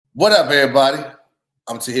What up, everybody?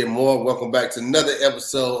 I'm to hear more. Welcome back to another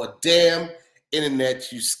episode of Damn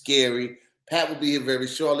Internet, You Scary. Pat will be here very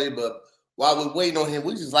shortly, but while we're waiting on him,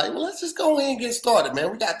 we just like, well, let's just go ahead and get started,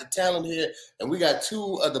 man. We got the talent here, and we got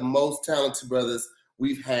two of the most talented brothers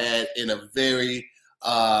we've had in a very,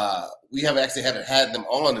 we haven't had them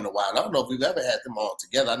on in a while. I don't know if we've ever had them on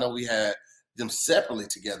together. I know we had them separately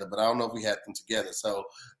together, but I don't know if we had them together. So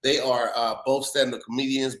they are both stand-up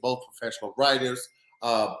comedians, both professional writers,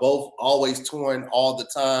 both always touring all the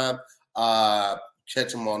time.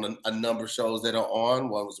 Catch them on a number of shows that are on.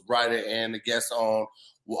 One was a writer and a guest on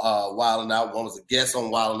Wild 'N Out. One was a guest on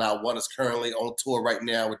Wild 'N Out. One is currently on tour right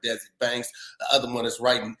now with Desi Banks. The other one is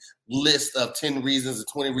writing list of 10 reasons or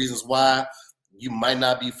 20 reasons why you might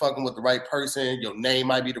not be fucking with the right person. Your name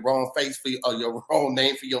might be the wrong face for you, or your wrong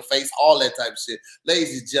name for your face, all that type of shit.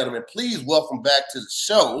 Ladies and gentlemen, please welcome back to the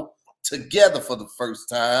show, together for the first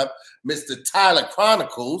time, Mr. Tyler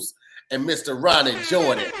Chronicles and Mr. Ronnie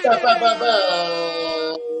Jordan. That's how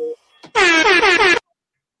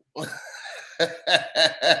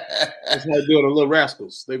I do it on Little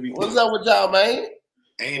Rascals. What's up with y'all, man?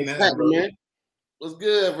 Ain't nothing, man. What's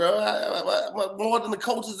good, bro? More than the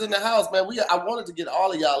coaches in the house, man. I wanted to get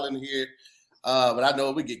all of y'all in here, but I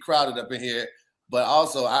know we get crowded up in here. But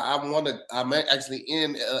also, I'm actually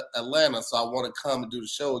in Atlanta, so I want to come and do the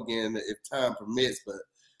show again if time permits. But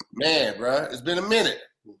man, bro, it's been a minute.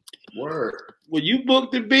 Word. Well, you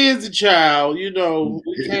booked the busy child, you know.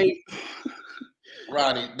 We can't.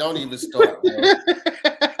 Ronnie, don't even start, man.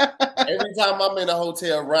 Every time I'm in a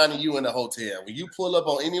hotel, Ronnie, you in a hotel. When you pull up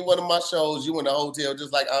on any one of my shows, you in a hotel,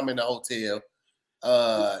 just like I'm in a hotel.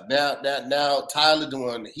 Now Tyler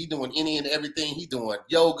doing any and everything. He doing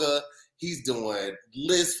yoga. He's doing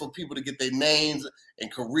lists for people to get their names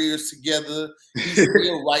and careers together. He's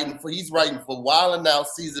still writing for Wild 'N Out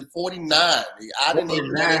season 49. I didn't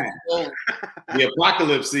even know. The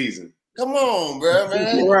apocalypse season. Come on, bro,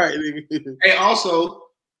 man. Right. Hey, also,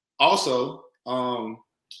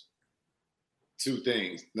 two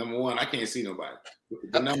things. Number one, I can't see nobody.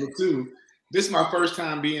 But number two, this is my first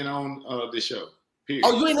time being on this show. Period.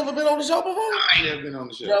 Oh, you ain't never been on the show before? I ain't never been on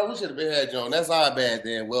the show. Yo, we should have been had you on. That's our bad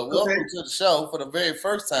then. Well, welcome to the show for the very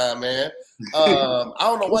first time, man. I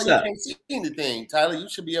don't know why you can't see anything, Tyler. You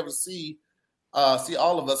should be able to see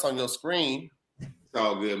all of us on your screen. It's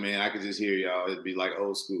all good, man. I could just hear y'all. It'd be like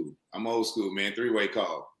old school. I'm old school, man. 3-way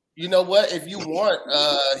call. You know what? If you want,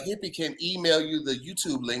 Hippie can email you the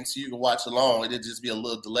YouTube link so you can watch along. It'll just be a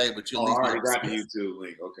little delay, but you'll. I already got the YouTube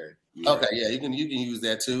link. Okay. Yeah. Okay, yeah, you can use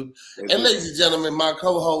that too. And ladies and gentlemen, my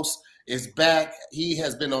co-host is back. He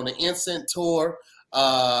has been on the Instant tour,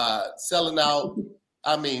 selling out.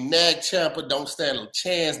 I mean, Nag Champa don't stand a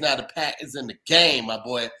chance. Now the Pack is in the game, my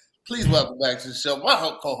boy. Please welcome back to the show my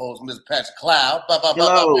co-host, Mr. Patrick Cloud.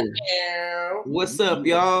 Hello. What's up,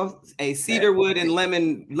 y'all? Hey, cedarwood and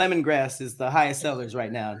lemongrass is the highest sellers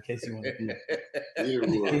right now, in case you want to know.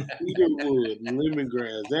 Cedarwood,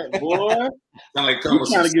 lemongrass. That boy. Sound like you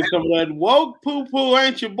trying to get some of that woke poo-poo,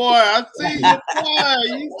 ain't you, boy? I see you, boy.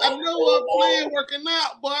 I know I'm playing, working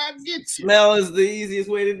out, boy. I get you. Smell is the easiest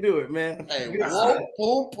way to do it, man. Hey, woke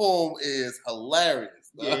poo-poo is hilarious.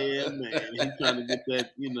 Yeah, man. He's trying to get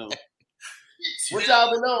that, you know. What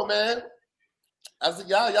y'all been on, man? I said,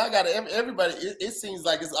 y'all got everybody. It seems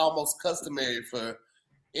like it's almost customary for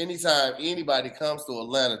anytime anybody comes to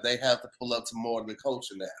Atlanta, they have to pull up to More Than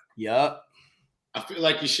Culture now. Yup. I feel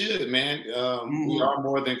like you should, man. We are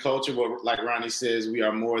more than culture, but like Ronnie says, we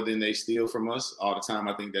are more than they steal from us all the time.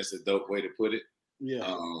 I think that's a dope way to put it. Yeah.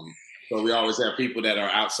 So we always have people that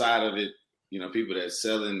are outside of it, you know, people that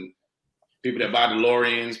selling, people that buy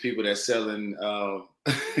DeLoreans, people that selling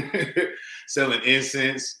selling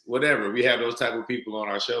incense, whatever. We have those type of people on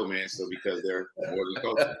our show, man. So because they're more than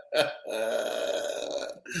culture.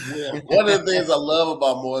 One of the things I love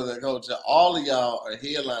about More Than Culture, all of y'all are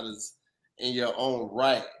headliners in your own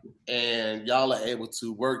right, and y'all are able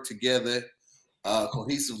to work together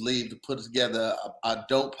cohesively to put together a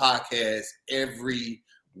dope podcast every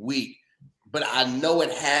week. But I know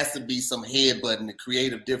it has to be some headbutting and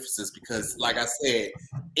creative differences because, like I said,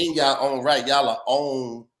 in y'all own right,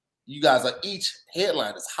 you guys are each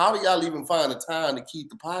headliners. How do y'all even find the time to keep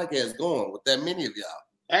the podcast going with that many of y'all?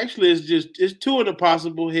 Actually, it's two of the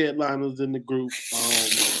possible headliners in the group.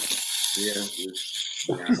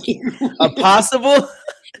 A possible?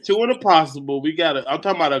 Two of the possible. I'm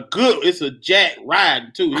talking about it's a Jack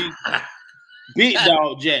riding too. He big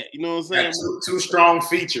dog Jack. You know what I'm saying? Two strong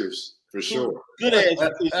features. For sure. Good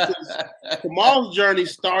ass. Kamal's journey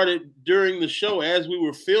started during the show as we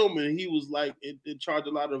were filming. He was like in charge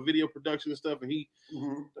of a lot of video production and stuff, and he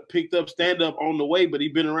picked up stand-up on the way, but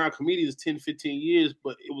he'd been around comedians 10, 15 years,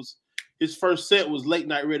 but it was his first set was late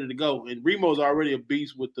night ready to go. And Remo's already a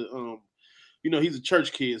beast with the he's a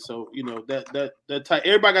church kid, so that type.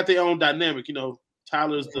 Everybody got their own dynamic.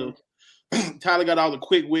 Tyler got all the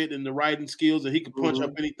quick wit and the writing skills, and he can punch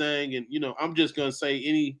up anything. And I'm just gonna say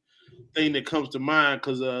anything that comes to mind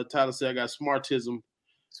because Tyler said I got smartism.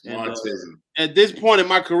 And, at this point in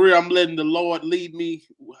my career, I'm letting the Lord lead me.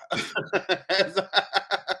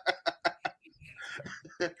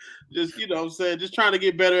 Just what I'm saying, just trying to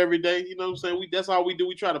get better every day. You know what I'm saying? That's all we do.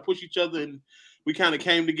 We try to push each other, and we kind of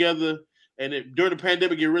came together. And during the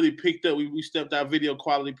pandemic, it really picked up. We stepped our video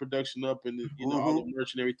quality production up, and all the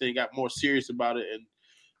merch and everything got more serious about it, and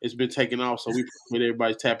it's been taking off. So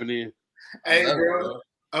everybody's tapping in. Hey, bro,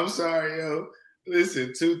 I'm sorry, yo.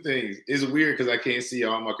 Listen, two things. It's weird because I can't see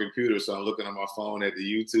on my computer, so I'm looking on my phone at the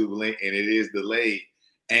YouTube link, and it is delayed,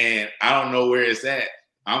 and I don't know where it's at.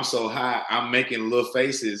 I'm so high, I'm making little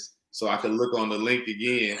faces so I can look on the link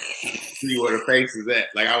again, see where the face is at.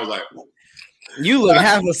 Like I was like. You look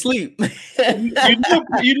half asleep.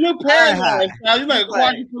 you look paralyzed. You like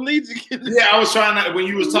quadriplegic. Yeah, I was trying to. When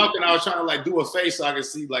you was talking, I was trying to like do a face so I could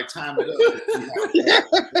see like time it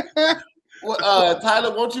up. Well,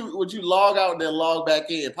 Tyler, would you log out and then log back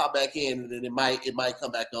in, pop back in, and then it might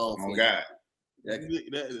come back on. Oh God. That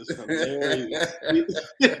is hilarious.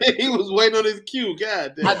 He was waiting on his cue.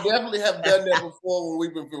 God damn. I definitely have done that before when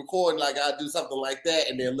we've been recording. Like I do something like that,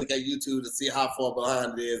 and then look at YouTube to see how far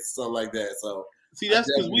behind it is, something like that. So see, that's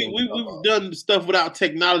because we've done stuff without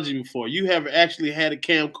technology before. You have actually had a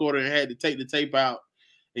camcorder and had to take the tape out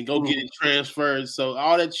and go get it transferred. So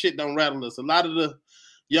all that shit don't rattle us. A lot of the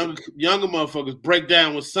younger motherfuckers break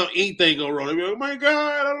down when anything go wrong. They be like, oh my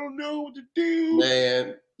God, I don't know what to do.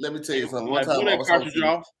 Man. Let me tell you something. One time I was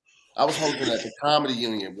hosting at the Comedy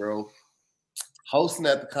Union, bro. Hosting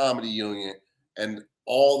at the Comedy Union, and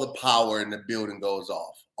all the power in the building goes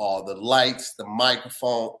off. All the lights, the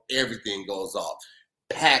microphone, everything goes off.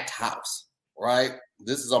 Packed house, right?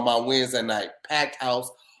 This is on my Wednesday night. Packed house,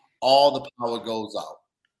 all the power goes off.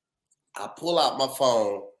 I pull out my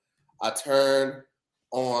phone. I turn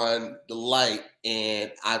on the light,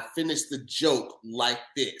 and I finish the joke like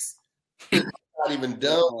this. Not even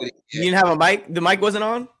done with it yet. You didn't have a mic? The mic wasn't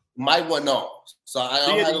on? Mic wasn't on. So I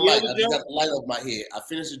don't have the light. I just got the light over my head. I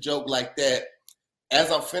finished the joke like that. As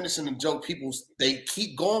I'm finishing the joke, they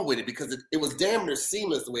keep going with it because it was damn near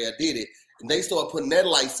seamless the way I did it. And they start putting their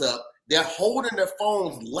lights up. They're holding their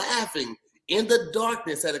phones, laughing in the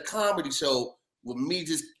darkness at a comedy show with me.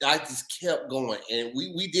 I just kept going. And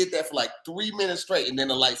we did that for like 3 minutes straight, and then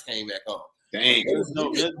the lights came back on. Dang.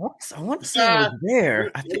 I want to say I was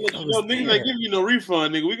there. I think niggas ain't giving you no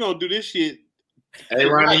refund, nigga. We gonna do this shit. Hey,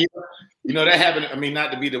 Ronnie, that happened. I mean,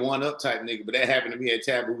 not to be the one up type nigga, but that happened to me at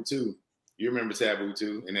Taboo too. You remember Taboo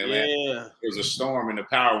too in Atlanta? Yeah. There was a storm and the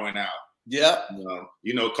power went out. Yeah.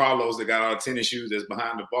 Carlos that got all the tennis shoes that's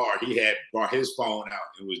behind the bar. He had brought his phone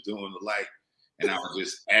out and was doing the light. And I was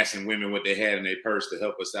just asking women what they had in their purse to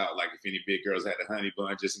help us out. Like if any big girls had a honey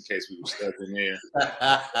bun, just in case we were stuck in there.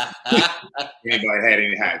 Anybody had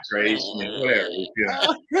any hydration, whatever.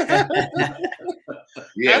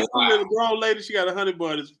 Yeah, that's a little grown lady. She got a honey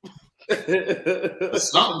bun.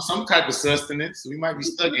 Some type of sustenance. We might be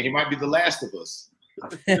stuck in. He might be the last of us.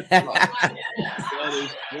 That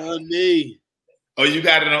is funny. Oh, you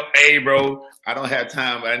got it on. Hey, bro, I don't have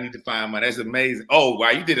time, but I need to find mine. That's amazing. Oh, wow,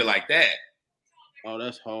 you did it like that. Oh,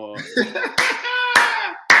 that's hard.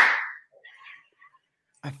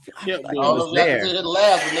 I feel like I was there.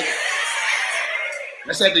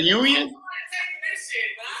 That's at the Union?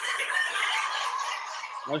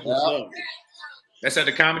 That's what's up. That's at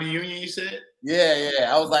the Comedy Union, you said?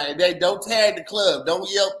 Yeah. I was like, they don't tag the club. Don't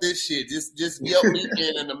Yelp this shit. Just Yelp me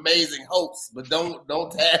in an amazing host, but don't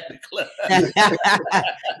tag the club.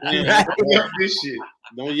 Yelp this shit.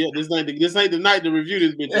 Don't Yelp. This ain't the night to review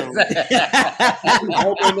this bitch on. I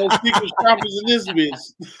hope ain't no secret shoppers in this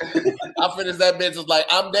bitch. I finished that bitch was like,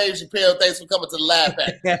 I'm Dave Chappelle. Thanks for coming to the Laugh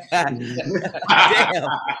Pack. Damn.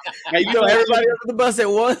 Hey, you know everybody under the bus at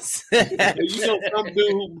once. Some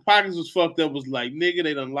dude whose pockets was fucked up was like, nigga,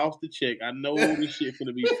 they done lost the check. I know this shit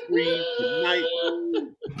finna be free tonight.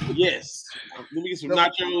 Yes. Let me get some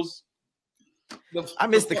nachos. I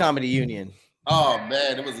missed the Comedy Union. Oh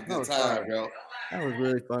man, it was a good time, bro. That was a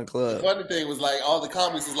really fun club. The funny thing was like all the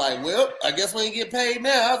comics was like, well, I guess we ain't get paid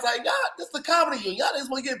now. I was like, y'all, this the Comedy Union. Y'all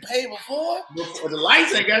just want to get paid before? The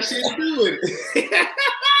lights ain't got shit to do with it.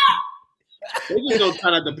 They just gonna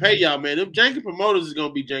try not to pay y'all, man. Them janky promoters is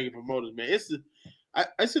gonna be janky promoters, man. It's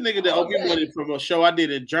a nigga that owed me money from a show I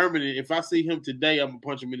did in Germany. If I see him today, I'm gonna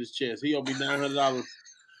punch him in his chest. He owe me $900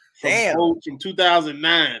 from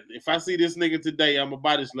 2009. If I see this nigga today, I'm gonna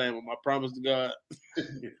body slam him. I promise to God.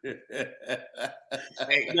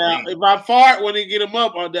 Now, if I fart when they get him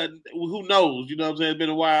up on that, who knows? You know what I'm saying? It's been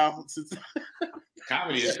a while since.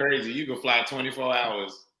 Comedy is crazy. You can fly 24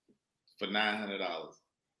 hours for $900.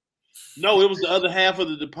 No, it was the other half of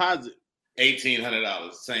the deposit.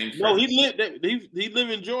 $1,800. Same. No, he live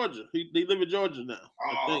in Georgia. He live in Georgia now.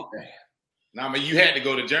 Oh, no, I mean you had to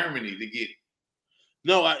go to Germany to get.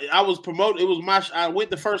 No, I was promoted. It was I went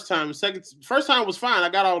the first time. First time was fine. I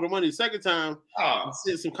got all the money. The second time, I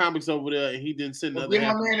sent some comics over there, and he didn't send nothing. Give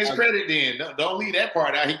my man his credit then. Don't leave that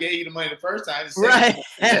part out. He gave you the money the first time. Right.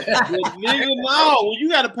 Nigga, no. You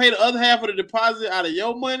got to pay the other half of the deposit out of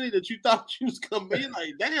your money that you thought you was going to be.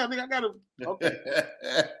 Like, damn, nigga, I got to. Okay.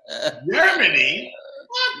 Germany?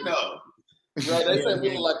 What? No. Bro, they said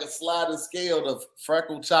we look like a sliding scale of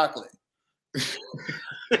freckled chocolate.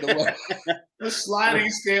 The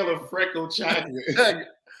sliding scale of freckled chocolate.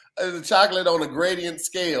 The chocolate on a gradient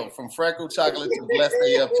scale from freckled chocolate to blessed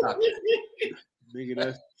AF chocolate. Nigga,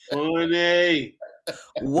 that's funny.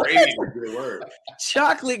 What? Gradient is a good word.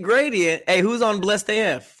 Chocolate gradient. Hey, who's on blessed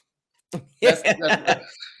AF?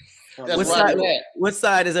 What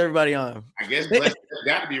side is everybody on? I guess blessed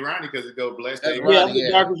got to be Ronnie because it go blessed AF. Yeah, I'm the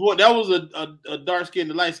darkest one. That was a dark skin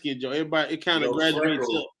to light skin, Joe. Everybody, it kind of graduates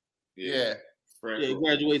up. Yeah. Yeah, it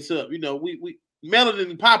graduates up. You know, we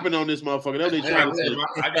melanin popping on this motherfucker. That's what they trying to say.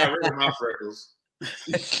 I got rid of my freckles.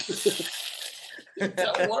 It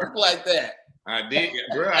don't work like that. I did,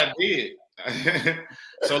 bro. I did.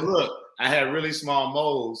 So look, I had really small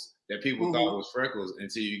moles that people thought was freckles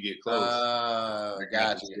until you get close.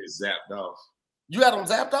 Gotcha. Get zapped off. You had them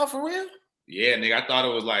zapped off for real? Yeah, nigga. I thought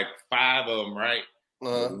it was like 5 of them, right?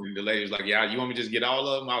 The lady was like, "Yeah, you want me to just get all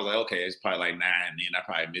of them?" I was like, "Okay, it's probably like 9." Then I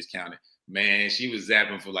probably miscounted. Man, she was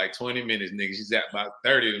zapping for like 20 minutes, nigga. She zapped about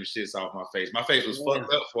 30 of them shits off my face. My face was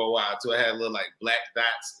fucked up for a while too. I had little like black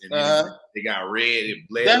dots, and then they got red. It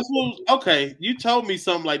bled. That's what. Okay, you told me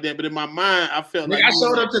something like that, but in my mind, I felt like I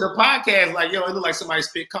showed up to the podcast like, yo, it looked like somebody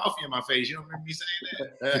spit coffee in my face. You don't remember me saying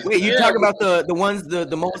that? Wait, you talk about the ones,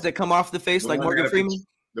 the moles that come off the face, like Morgan Freeman?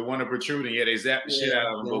 The one that protruding, yeah, they zapped the shit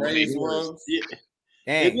out of them. Yeah.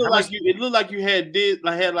 Dang, it looked like you had you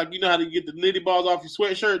know how to get the nitty balls off your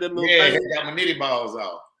sweatshirt. That little I thing? got my nitty balls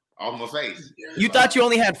off my face. You thought you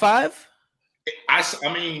only had 5? I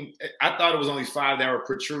mean, I thought it was only 5 that were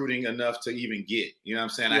protruding enough to even get. You know what I'm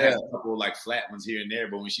saying? I had a couple like flat ones here and there,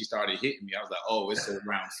 but when she started hitting me, I was like, oh, it's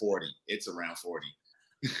around 40. It's around 40.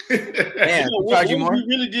 Damn, you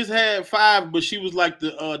really just had 5, but she was like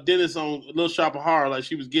the dentist on Little Shop of Horror, like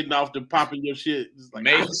she was getting off the popping your shit. Like,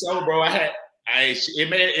 maybe so, bro.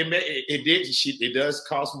 It does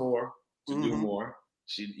cost more to do more.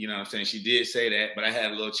 She, you know what I'm saying? She did say that, but I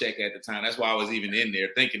had a little check at the time. That's why I was even in there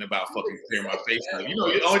thinking about fucking clearing my face. You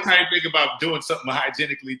know, the only time you think about doing something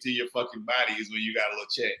hygienically to your fucking body is when you got a little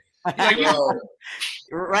check. Like,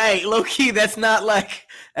 right, low key. That's not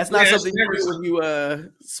something you do when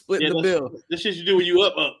you split the bill. This shit you do when you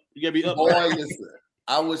up. You gotta be up. Boy, listen,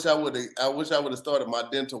 I wish I would have started my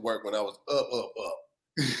dental work when I was up.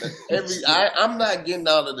 I'm not getting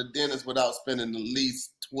out of the dentist without spending at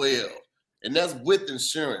least 12, and that's with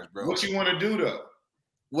insurance, bro. What you want to do though?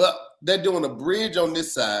 Well, they're doing a bridge on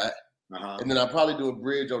this side, and then I'll probably do a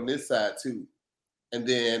bridge on this side too. And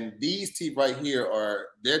then these teeth right here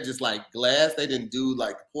they're just like glass. They didn't do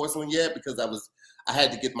like porcelain yet because I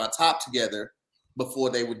had to get my top together before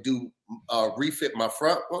they would do refit my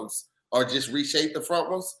front ones or just reshape the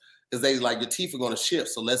front ones. Because they like, your teeth are going to shift,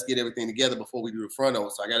 so let's get everything together before we do the front of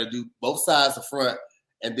it. So I got to do both sides of front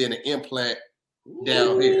and then an implant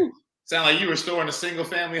down here. Sound like you restoring a single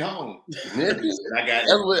family home. It's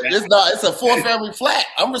a 4-family flat.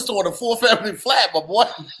 I'm restoring a 4-family flat, my boy.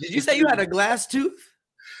 Did you say you had a glass tooth?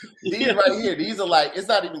 These right here, these are like, it's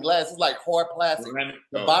not even glass, it's like hard plastic.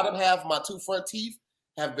 The bottom half of my 2 front teeth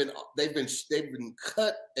they've been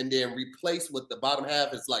cut and then replaced with the bottom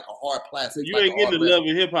half is like a hard plastic. So you ain't getting the Love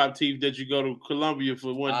and Hip Hop teeth that you go to Columbia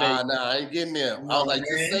for one day. Nah, I ain't getting them. I was like,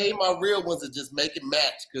 just save my real ones and just make it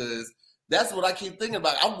match, because that's what I keep thinking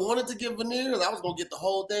about. I wanted to get veneers. I was gonna get the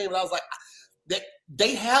whole thing, but I was like,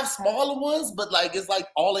 they have smaller ones, but like it's like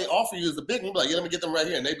all they offer you is the big one. Like, yeah, let me get them right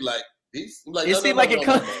here, and they be like, these. Like,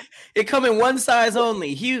 it come in one size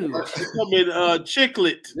only, huge. It come in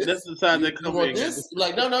chiclet. That's the size that come in. This?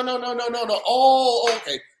 Like, no. Oh,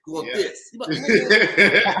 okay. going this.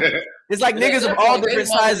 It's like niggas of all different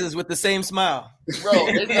sizes with the same smile. Bro,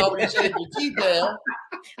 they already shaved your teeth down.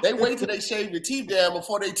 They wait till they shave your teeth down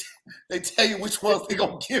before they tell you which ones they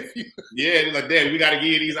gonna give you. Yeah, they're like, Dad, we gotta give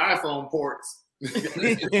you these iPhone ports. It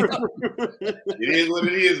is what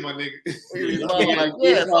it is, my nigga. Like,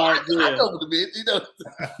 yeah, I know what it is, you know.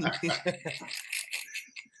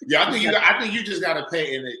 Yeah, I think you just gotta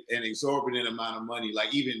pay an exorbitant amount of money,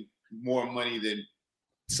 like even more money than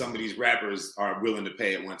some of these rappers are willing to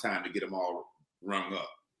pay at one time to get them all rung up.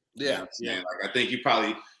 Yeah, you know like I think you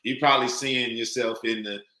probably seeing yourself in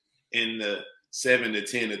the 7 to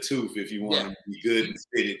 10 a tooth if you want to be good and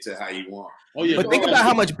fit it to how you want. Oh yeah, but think about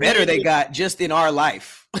how much better they got just in our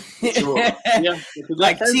life. Sure. Yeah,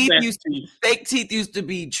 like fake teeth used to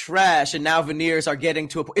be trash, and now veneers are getting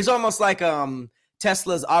to a. It's almost like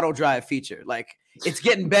Tesla's auto drive feature. Like it's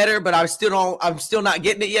getting better, but I'm still not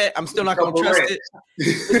getting it yet. I'm still not going to trust it.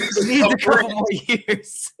 It needs a couple more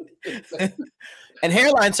years. And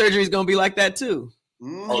hairline surgery is going to be like that too.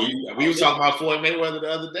 Oh, we were talking about Floyd Mayweather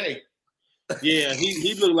the other day. Yeah,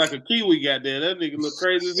 he looked like a Kiwi got there. That nigga look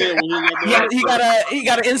crazy as hell when he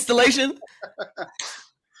got an installation.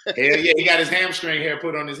 Hell yeah, he got his hamstring hair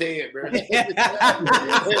put on his head, bro. That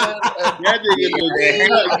nigga look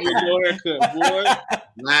no haircut, boy.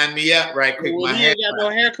 Line me up right quick. When he ain't got no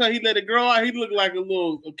haircut, he let it grow out. He looked like a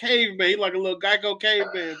caveman. He like a little Geico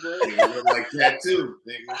caveman, bro. He look like that too,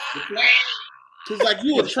 nigga. Cause like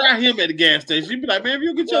you would try him at the gas station. You'd be like, man, if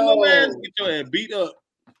you get your little ass, get your ass beat up.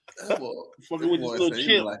 Fucking with your little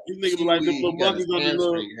chip. These niggas be like them little monkeys on the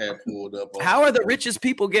little. How are the richest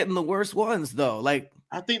people getting the worst ones though? Like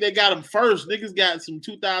I think they got them first. Niggas got some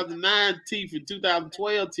 2009 teeth and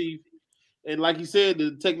 2012 teeth. And like you said,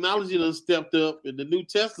 the technology done stepped up and the new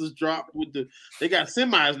Teslas dropped they got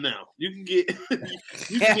semis now. You can get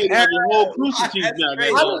the whole crucial teeth now.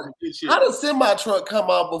 How does semi truck come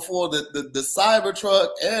out before the Cyber truck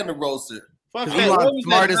and the Roadster? Fuck that. What was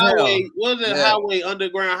smart that as highway? hell. What was that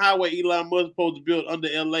underground highway Elon Musk supposed to build under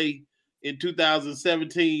LA in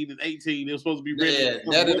 2017 and 18? It was supposed to be ready. Yeah,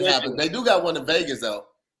 that didn't happen. They do got one in Vegas though.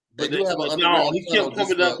 They do have an underground. No, he kept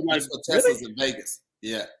coming up like Tesla's in Vegas.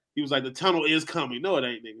 Yeah. He was like, the tunnel is coming. No, it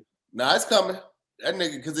ain't, nigga. Nah, it's coming. That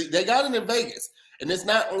nigga, because they got it in Vegas. And it's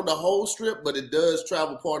not on the whole strip, but it does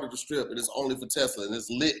travel part of the strip. And it's only for Tesla. And it's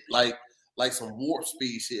lit like some warp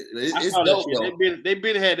speed shit. It's dope, though. They've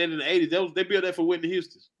been had that in the 80s. They built that for Whitney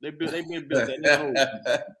Houston. They been built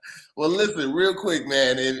that. Well, listen, real quick,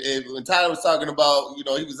 man. When Tyler was talking about, he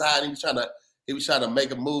was hiding, he was trying to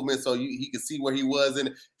make a movement so he could see where he was.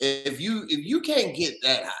 And if you can't get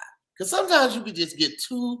that high, because sometimes you can just get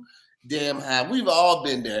too damn high. We've all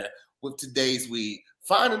been there with today's weed.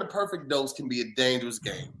 Finding the perfect dose can be a dangerous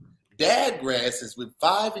game. Dadgrass is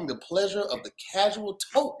reviving the pleasure of the casual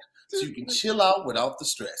toke so you can chill out without the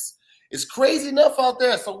stress. It's crazy enough out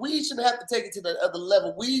there, so we shouldn't have to take it to the other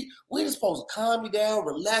level. We just supposed to calm you down,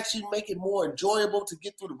 relax you, make it more enjoyable to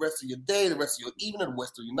get through the rest of your day, the rest of your evening, the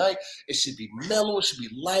rest of your night. It should be mellow. It should be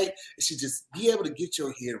light. It should just be able to get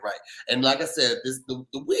your head right. And like I said, the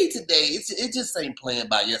weed today, it just ain't playing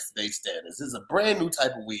by yesterday's standards. It's a brand new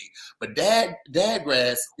type of weed. But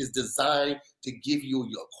Dadgrass is designed to give you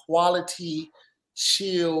your quality,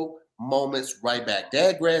 chill moments right back.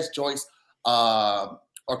 Dadgrass joints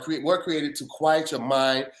were created to quiet your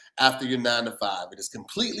mind after your 9 to 5. It is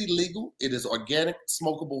completely legal. It is organic,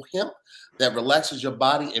 smokable hemp that relaxes your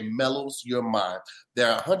body and mellows your mind. There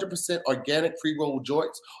are 100% organic pre-roll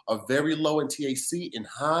joints, are very low in THC and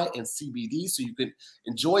high in CBD, so you can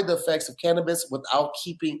enjoy the effects of cannabis while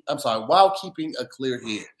keeping a clear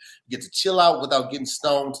head. You get to chill out without getting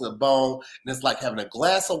stoned to the bone, and it's like having a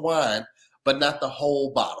glass of wine, but not the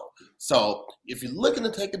whole bottle. So if you're looking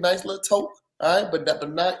to take a nice little toke, all right, but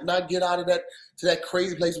not get out of that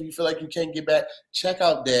crazy place where you feel like you can't get back. Check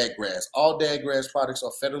out Dadgrass. All Dadgrass products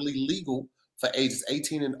are federally legal for ages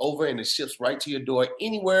 18 and over, and it ships right to your door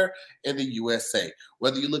anywhere in the USA.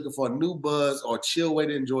 Whether you're looking for a new buzz or a chill way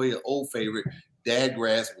to enjoy your old favorite,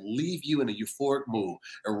 Dadgrass will leave you in a euphoric mood.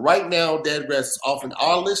 And right now, Dadgrass is offering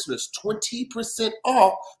our listeners 20%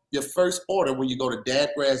 off your first order when you go to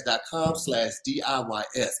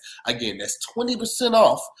dadgrass.com/DIYS. Again, that's 20%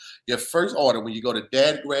 off your first order when you go to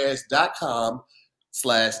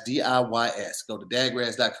dadgrass.com/DIYS. Go to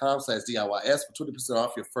dadgrass.com/DIYS for 20%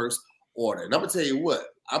 off your first order. And I'm going to tell you what,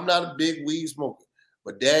 I'm not a big weed smoker,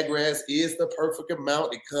 but Dadgrass is the perfect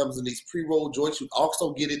amount. It comes in these pre-roll joints. You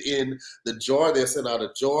also get it in the jar. They send out a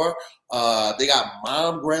jar. They got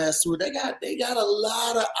mom grass too. They got a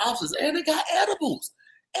lot of options, and they got edibles.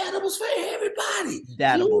 Edibles for everybody.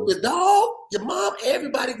 Datables. You, the dog, your mom,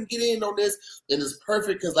 everybody can get in on this. And it's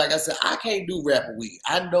perfect because, like I said, I can't do rapper weed.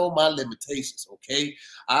 I know my limitations, okay?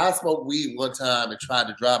 I smoked weed one time and tried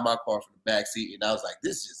to drive my car from the backseat, and I was like,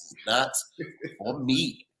 this just is not for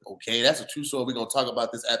me. Okay, that's a true story. We're going to talk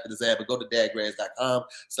about this after this ad, but go to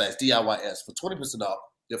dadgrads.com/DIYS for 20% off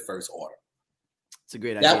your first order. It's a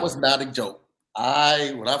great idea. That was not a joke.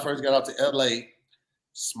 When I first got out to LA,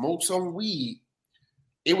 smoked some weed.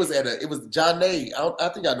 It was John A. I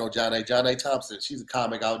think I know John A. John A. Thompson. She's a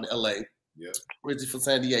comic out in LA. Yeah. Originally from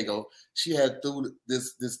San Diego. She had through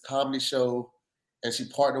this comedy show, and she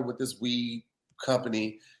partnered with this weed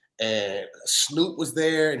company. And Snoop was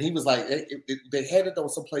there, and he was like, they had it on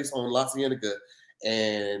someplace on La Cienega,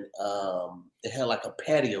 and it had like a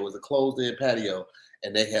patio. It was a closed-in patio,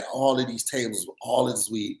 and they had all of these tables with all of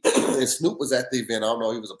this weed. And Snoop was at the event. I don't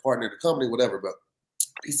know, he was a partner of the company, whatever, but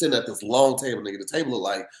he's sitting at this long table, nigga. The table looked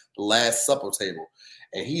like the Last Supper table,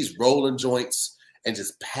 and he's rolling joints and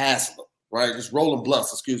just passing them, right? Just rolling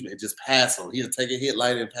blunts, and just passing them. He'll take a hit,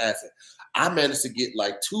 light it, and pass it. I managed to get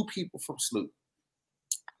like 2 people from Snoop.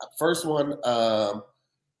 First one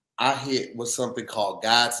I hit was something called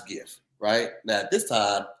God's Gift, right? Now, at this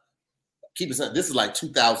time, keep it simple, this is like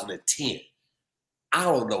 2010. I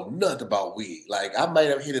don't know nothing about weed. Like, I might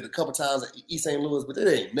have hit it a couple times at East St. Louis, but it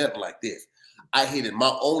ain't nothing like this. I hit it.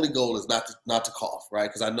 My only goal is not to cough, right?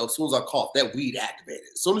 Because I know as soon as I cough, that weed activated.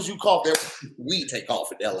 As soon as you cough, that weed take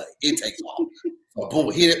off in LA. It takes off. So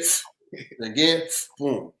boom, hit it. And again,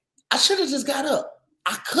 boom. I should have just got up.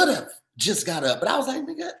 I could have just got up, but I was like,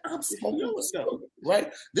 nigga, I'm smoking,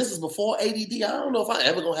 right? This is before ADD. I don't know if I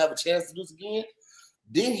ever gonna have a chance to do this again.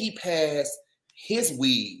 Then he passed his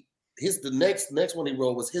weed. The next one he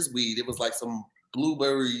rolled was his weed. It was like some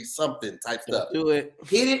blueberry something type stuff. Do it.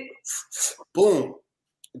 Hit it, boom.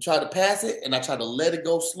 And tried to pass it, and I tried to let it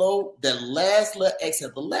go slow. That last little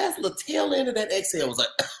exhale, the last little tail end of that exhale was like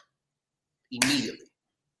immediately.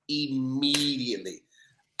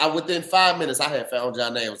 Within 5 minutes, I had found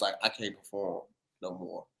John A. Was like, I can't perform no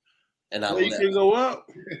more, and I you can go up.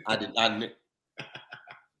 I did.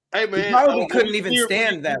 Hey man, you probably couldn't even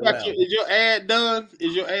stand that well. Is your ad done?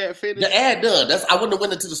 Is your ad finished? The ad done. I wouldn't have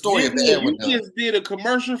went into the story if the ad was done. You just did a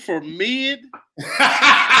commercial for Mid.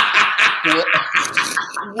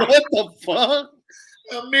 What the fuck?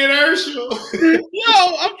 A mid-Herschel.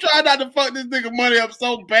 Yo, I'm trying not to fuck this nigga money up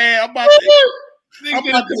so bad. I'm about to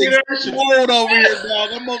get swole over here,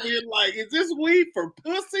 dog. I'm over here like, is this weed for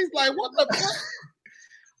pussies? Like, what the fuck?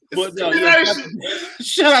 But no,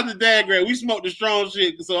 shout out to Dad Grant. We smoked the strong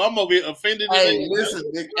shit, so I'm over here offended. Hey, listen,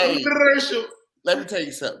 let me tell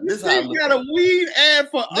you something. This how got a weed ad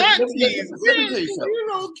for aunties. Let me tell you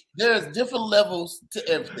something. There's different levels to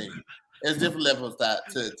everything. There's different levels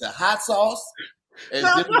to hot sauce.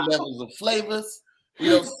 There's different levels of flavors. You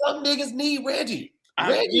know, some niggas need Reggie. I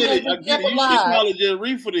get it. You should probably just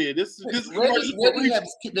reefer there. This Reggie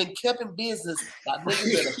has been kept in business by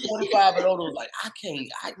niggas that are 45 and older. Like, I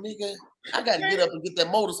got to get up and get that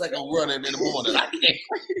motorcycle running in the morning. I can't.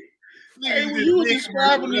 Hey, when you were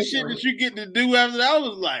describing the shit that you get to do after that, I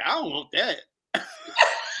was like, I don't want that.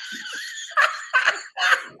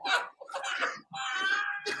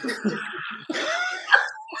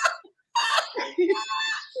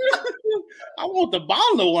 I want the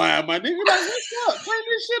bottle of wine, my nigga. Like, what's up? Turn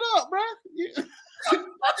this shit up, bro.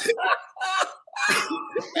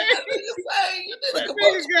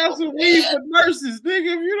 Niggas got some weed for nurses,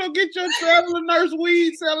 nigga. If you don't get your traveling nurse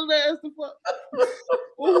weed, selling that ass the fuck.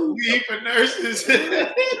 Weed for nurses.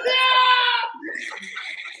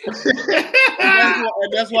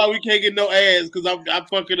 That's why we can't get no ads, because I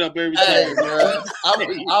fuck it up every time. Hey, bro,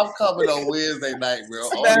 I'm coming on Wednesday night, bro.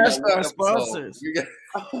 Smash our sponsors.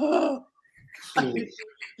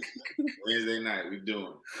 Wednesday night, we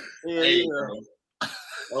doing. Yeah.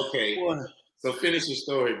 Okay, so finish your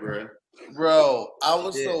story, bro. Bro, I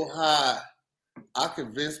was so high, I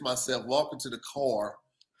convinced myself walking to the car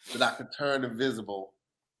that I could turn invisible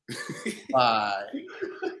by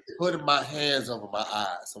putting my hands over my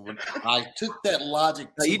eyes. So when I took that logic,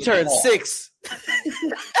 you turned 6.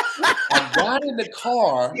 I got in the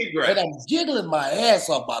car and I'm giggling my ass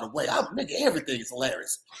off. By the way, I'm making everything is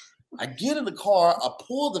hilarious. I get in the car, I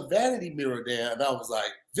pull the vanity mirror down, and I was like,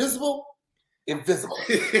 visible, invisible,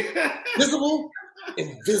 visible,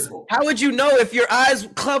 invisible. How would you know if your eyes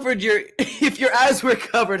covered if your eyes were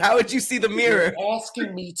covered? How would you see the mirror? You're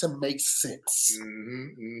asking me to make sense.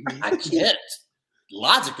 I can't.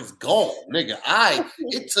 Logic is gone, nigga.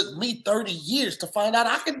 It took me 30 years to find out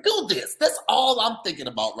I can do this. That's all I'm thinking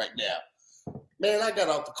about right now. Man, I got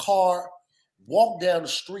out the car, walked down the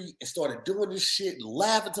street and started doing this shit,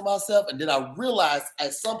 laughing to myself. And then I realized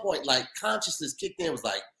at some point, like consciousness kicked in, was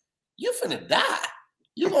like, you're finna die.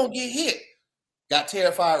 You're gonna get hit. Got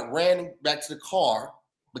terrified, ran back to the car,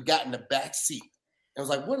 but got in the back seat. I was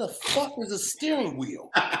like, where the fuck was the steering wheel?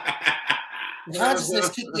 Consciousness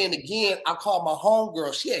kicked in again. I called my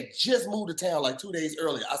homegirl. She had just moved to town like 2 days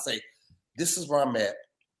earlier. I say, this is where I'm at.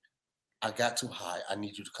 I got too high. I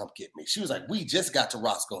need you to come get me. She was like, we just got to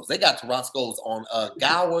Roscoe's. They got to Roscoe's on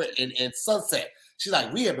Gower and Sunset. She's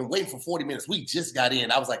like, we have been waiting for 40 minutes. We just got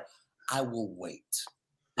in. I was like, I will wait.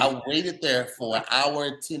 I waited there for an hour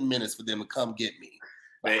and 10 minutes for them to come get me.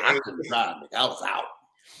 But I couldn't drive. I was out.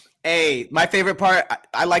 Hey, my favorite part,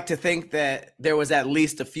 I like to think that there was at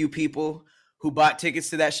least a few people who bought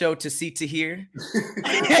tickets to that show to see to hear.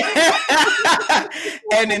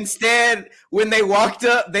 And instead, when they walked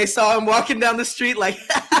up, they saw him walking down the street like,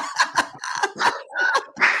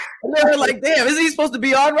 and they were like, damn, isn't he supposed to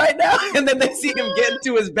be on right now? And then they see him get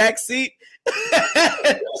into his back seat.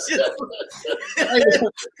 Hey,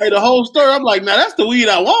 the whole story, I'm like, nah, that's the weed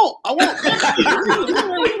I want. I want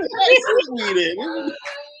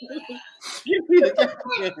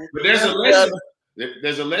But there's a lesson.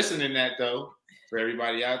 There's a lesson in that, though, for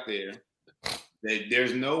everybody out there. That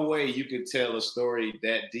there's no way you could tell a story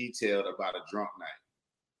that detailed about a drunk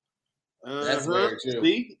night. That's very true.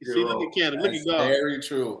 See, look at Canada. Look at God. Very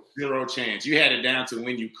true. Zero chance. You had it down to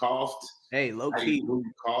when you coughed. Hey, low key. When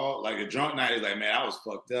you called, like a drunk night is like, man, I was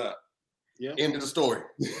fucked up. Yeah. End of the story.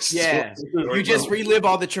 Yeah. You just relive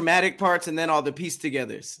all the traumatic parts and then all the piece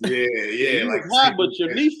togethers. Yeah. Like high, but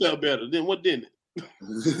your knee felt better. Then what didn't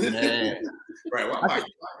it? Man. Right. Why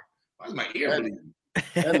is my ear bleeding?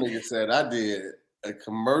 That nigga said I did a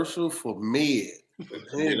commercial for Med.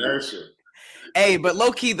 Inertia. Hey, but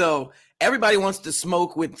low key though, everybody wants to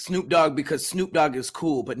smoke with Snoop Dogg because Snoop Dogg is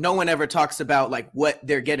cool, but no one ever talks about like what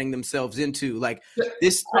they're getting themselves into. Like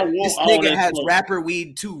this nigga has rapper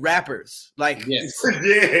weed to rappers. Like, yes.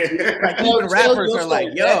 Yeah. Like even rappers are like,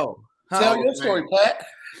 yo. Tell your story, Pat.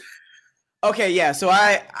 Okay, yeah. So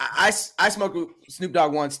I smoked with Snoop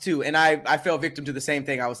Dogg once too, and I fell victim to the same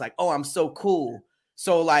thing. I was like, oh, I'm so cool.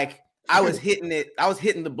 So like I was hitting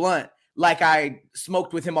the blunt like I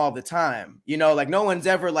smoked with him all the time. You know, like no one's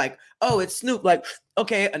ever like, oh, it's Snoop. Like,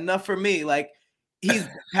 okay, enough for me. Like he's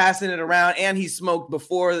passing it around, and he smoked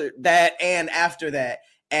before that and after that.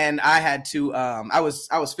 And I had to I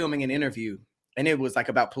was filming an interview, and it was like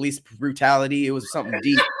about police brutality. It was something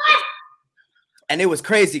deep. And it was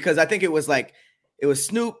crazy because I think it was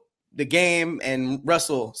Snoop, The Game, and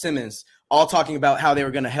Russell Simmons all talking about how they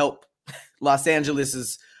were going to help Los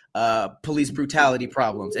Angeles's police brutality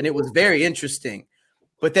problems. And it was very interesting.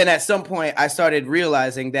 But then at some point I started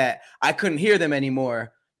realizing that I couldn't hear them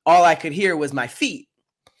anymore. All I could hear was my feet.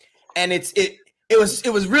 And it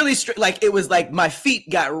was really like, it was like my feet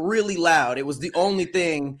got really loud. It was the only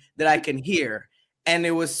thing that I can hear. And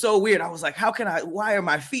it was so weird. I was like, why are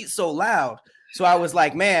my feet so loud? So I was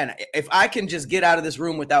like, man, if I can just get out of this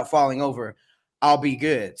room without falling over, I'll be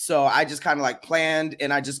good. So I just kind of like planned,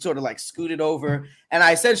 and I just sort of like scooted over, and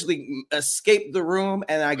I essentially escaped the room,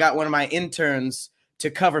 and I got one of my interns to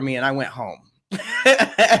cover me, and I went home.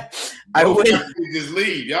 Just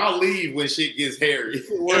leave. Y'all leave when shit gets hairy.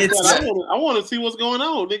 I want to see what's going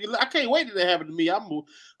on, nigga. I can't wait till that happen to me. I'm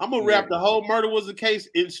gonna wrap the whole murder was the case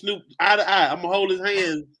in Snoop eye to eye. I'm gonna hold his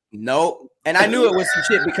hand. Nope. And I knew it was some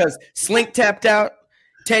shit because Slink tapped out,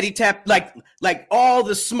 Teddy tapped, like all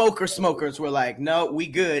the smokers were like, no, we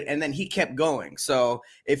good. And then he kept going. So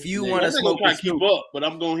if you want to smoke with Snoop, keep up, but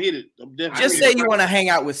I'm gonna hit it. I'm definitely just say you want to hang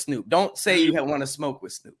out with Snoop. Don't say you want to smoke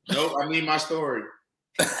with Snoop. Nope, I need my story.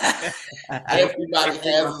 Everybody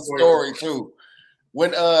has a story too.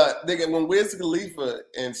 When Wiz Khalifa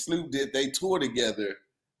and Snoop did they tour together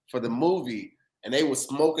for the movie, and they were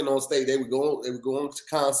smoking on stage. They would go to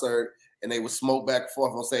concert, and they would smoke back and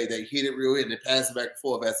forth on stage. They hit it real hit, and they pass it back and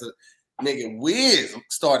forth. As a nigga, Wiz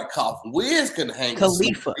started coughing. Wiz couldn't hang.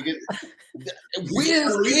 Khalifa. Wiz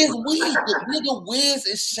is weed. Nigga, Wiz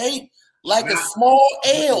is shaped like a small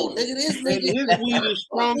L. Nigga, this nigga. His weed is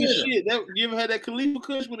strong as shit. You ever had that Khalifa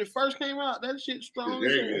Kush when it first came out? That shit strong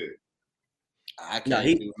as shit. I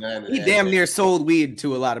can't do none of that. He damn near sold weed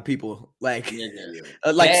to a lot of people. Like sold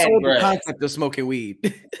the concept of smoking weed.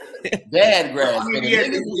 Dad grass.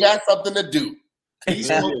 He got something to do. He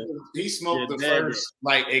smoked the first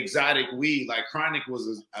like exotic weed. Like Chronic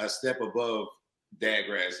was a step above dad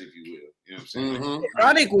grass, if you will. You know what I'm saying? Mm-hmm.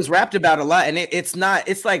 Chronic was rapped about a lot, and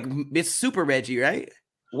it's super Reggie, right?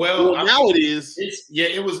 Well, now it is.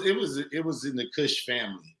 It was in the Kush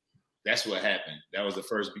family. that's what happened. That was the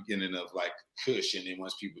first beginning of like Kush, and then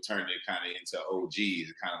once people turned it kind of into OGs,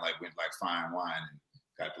 it kind of like went like fine wine and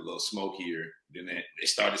got a little smokier. Then they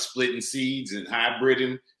started splitting seeds and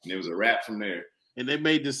hybriding, and it was a wrap from there. And they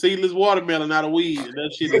made the seedless watermelon out of weed, and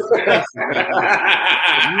that shit is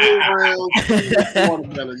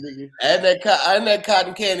watermelon, nigga. And that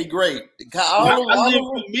cotton candy grape. I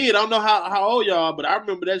don't know how old y'all are, but I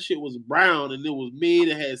remember that shit was brown and it was mid.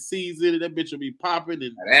 It had seeds in it. That bitch would be popping.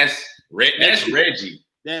 And that's Reggie.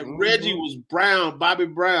 That Reggie was brown, Bobby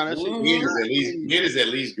Brown. That shit is at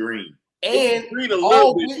least green. And green a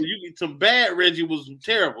little bit. So you get some bad Reggie was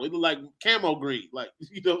terrible. It looked like camo green. Like,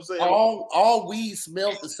 you know what I'm saying? All weed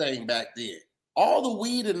smelled the same back then. All the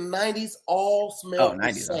weed in the 90s all smelled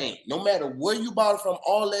the same. No matter where you bought it from,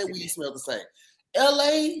 all that weed smelled the same.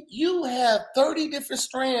 LA, you have 30 different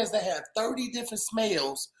strands that have 30 different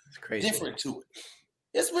smells different to it.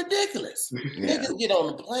 It's ridiculous. Yeah. Niggas get on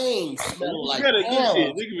the plane smelling like hell.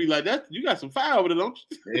 Niggas be like, that. You got some fire over there, don't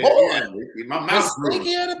you? Boy, my mouth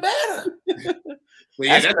stinkier the better.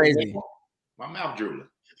 That's crazy. My mouth drooling.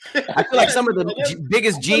 I feel like some of the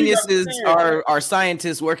biggest geniuses are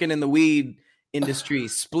scientists working in the weed industry,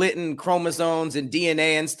 splitting chromosomes and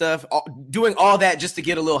DNA and stuff, doing all that just to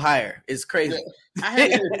get a little higher. It's crazy. I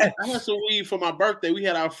had some weed for my birthday. We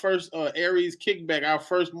had our first Aries kickback, our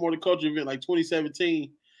first multicultural event, like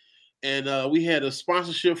 2017, and we had a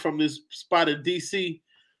sponsorship from this spot in DC.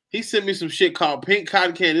 He sent me some shit called pink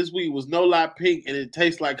cotton candy. This weed was no lie pink, and it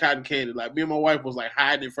tastes like cotton candy. Like, me and my wife was like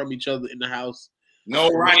hiding it from each other in the house. No,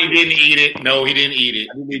 Ronnie didn't eat it. No, he didn't eat it.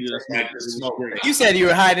 I didn't eat it. You said you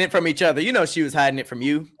were hiding it from each other. You know she was hiding it from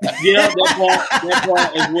you. Yeah, that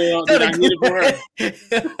part as well. Did I hid it from her?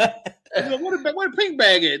 Where the pink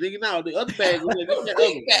bag at? Nigga, no, the other bag. The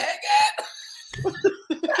pink bag at?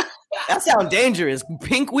 That sounds dangerous.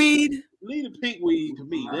 Pink weed? Leave the pink weed to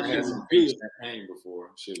me. That shit was good. Champagne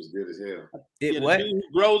before. Shit was good as hell. What? The dude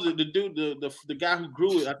who grows it, the guy who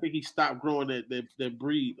grew it, I think he stopped growing that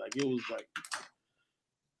breed. Like, it was like,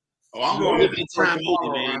 oh, I'm going to Detroit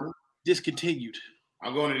tomorrow, man. Discontinued.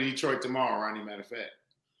 I'm going to Detroit tomorrow, Ronnie, matter of fact.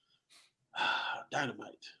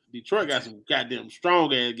 Dynamite. Detroit got some goddamn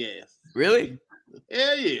strong ass gas. Really?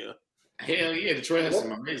 Hell yeah. Hell yeah. Detroit has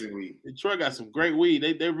some amazing weed. Detroit got some great weed.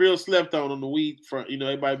 They real slept on the weed front. You know,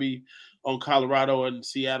 everybody be on Colorado and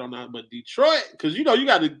Seattle now, but Detroit, because you know you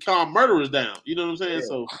got to calm murderers down. You know what I'm saying? Yeah.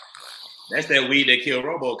 So that's that weed that killed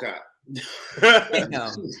RoboCop. That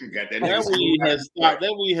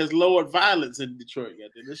weed has lowered violence in Detroit.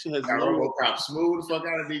 This shit has RoboCop smooth the fuck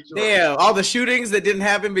out of Detroit. Damn, all the shootings that didn't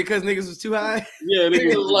happen because niggas was too high. Yeah,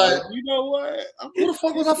 niggas was like, you know what? Who the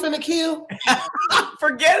fuck was I finna kill?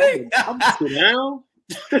 Forgetting. I'm sit down.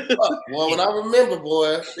 Well, when I remember,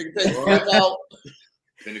 boy, nigga take the fuck out.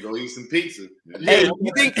 Finna go eat some pizza. Hey,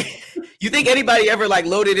 you think anybody ever like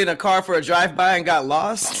loaded in a car for a drive-by and got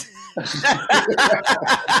lost?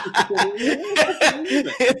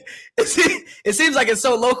 It seems like it's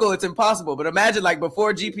so local, it's impossible. But imagine like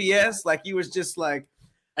before GPS, like you was just like,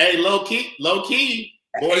 hey, low key,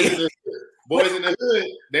 boys in the hood.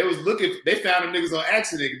 They was looking. They found them niggas on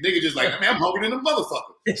accident. Nigga just like, man, I'm hungry than a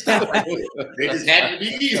motherfucker. They just happened to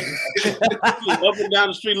be eating. Up and down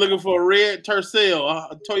the street looking for a red Tercel,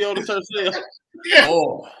 a Toyota Tercel. Yeah.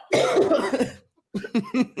 Oh.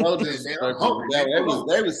 So disrespectful.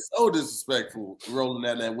 They was so disrespectful rolling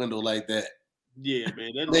down that window like that. Yeah,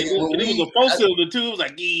 man. It was a 4-cylinder too. It was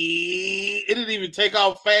like, it didn't even take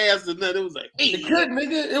off fast and nothing. It was like, it couldn't,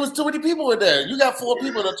 nigga. It was too many people in there. You got 4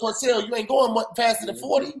 people in a Toyota. You ain't going much faster than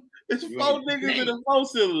 40. It's 4 niggas in a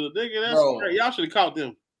 4-cylinder, nigga. That's great. Y'all should have caught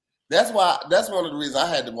them. That's one of the reasons I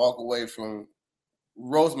had to walk away from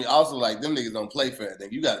roast meat. Also, like, them niggas don't play fair.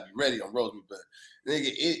 Nigga, you got to be ready on roast meat, but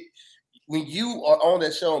nigga, when you are on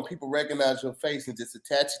that show and people recognize your face and just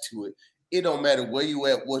attach you to it, it don't matter where you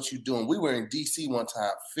at, what you doing. We were in DC one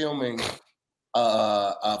time filming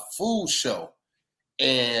a food show,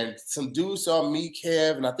 and some dudes saw me,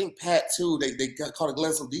 Kev, and I think Pat too. They caught a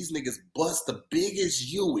glimpse of these niggas bust the biggest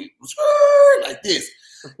U like this.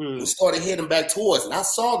 We started heading back towards, and I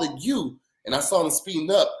saw the U, and I saw them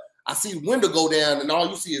speeding up. I see the window go down, and all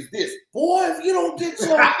you see is this. Boy, if you don't get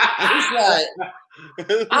your, it's like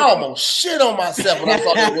I almost shit on myself when I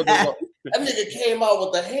saw that window go. That nigga came out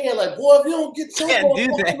with the hand like, boy, if you don't get your can't do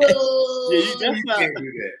that. Yeah, you can't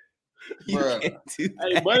do that.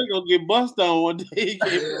 Hey, buddy gonna get busted on one day.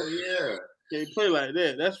 Yeah. Can't play like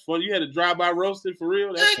that. That's funny. You had to drive-by roasted for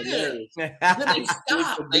real? That's hilarious. Then they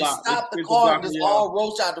stopped the car and just all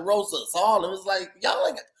roast out to roast us all. It was like, y'all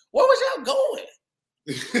like, where was y'all going?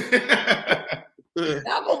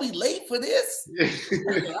 Y'all gonna be late for this.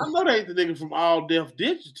 I know they ain't the nigga from All Deaf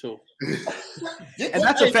Digital. And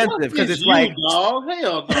that's offensive because it's like, dog.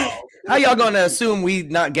 Hell no. How y'all gonna assume we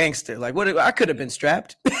not gangster? Like, what? I could have been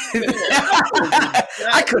strapped.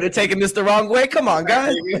 I could have taken this the wrong way. Come on,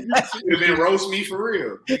 guys. You've been roast me for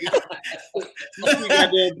real. Come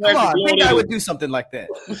on, think I would do something like that.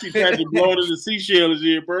 She tried to blow to the seashells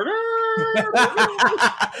here, bro.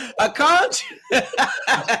 A conch.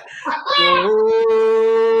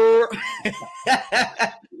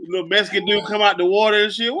 Little Mexican dude come out the water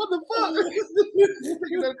and shit. What the fuck?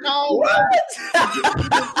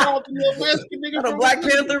 What? Nigga a Black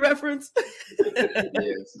Panther reference?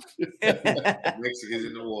 Yes. Mexicans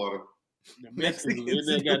in the water. The Mexicans in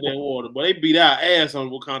that goddamn water. But they beat our ass on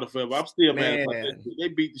Wakanda Forever. I'm still mad about that. They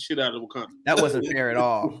beat the shit out of Wakanda. That wasn't fair at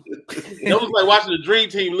all. It was like watching the Dream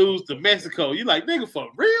Team lose to Mexico. You like, nigga, for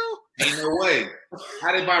real? Ain't no way.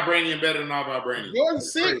 How did Vibranium better than our Vibranium? Jordan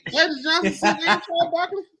sick. Eddie Johnson sick. Ain't Troy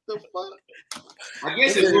Barkley. The fuck? I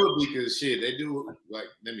guess it would be because shit, they do like.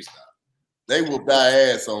 Let me stop. They will die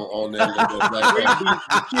ass on that. They beat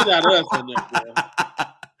the shit out of us on that, bro.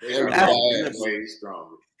 They are way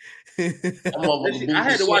stronger. I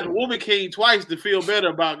had to watch Woman King twice to feel better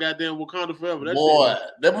about goddamn Wakanda Forever.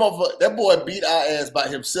 That boy beat our ass by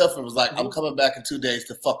himself and was like, "I'm coming back in 2 days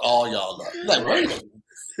to fuck all y'all up." Like, wait a minute.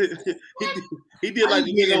 he did like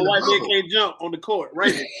the nigga on White Man Can't Jump on the court,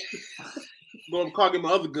 right? Go to call, get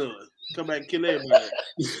my other gun. Come back and kill everybody.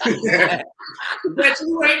 That's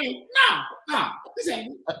you ain't. No, this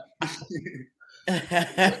ain't.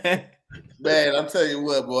 Man, I'm telling you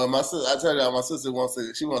what, boy. My sister wants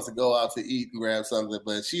to go out to eat and grab something,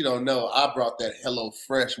 but she don't know I brought that Hello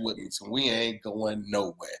Fresh with me, so we ain't going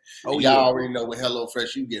nowhere. Oh, y'all already know with Hello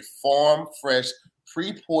Fresh, you get farm fresh,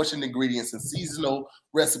 pre-portioned ingredients and seasonal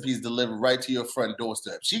recipes delivered right to your front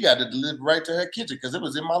doorstep. She got it delivered right to her kitchen because it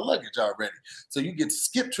was in my luggage already. So you get to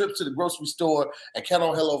skip trips to the grocery store and count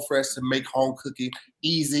on HelloFresh to make home cooking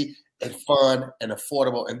easy and fun and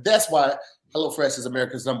affordable. And that's why HelloFresh is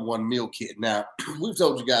America's #1 meal kit. Now, we've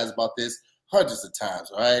told you guys about this hundreds of times,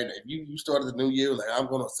 all right? If you started the new year like, I'm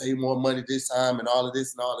going to save more money this time and all of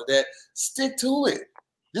this and all of that, stick to it.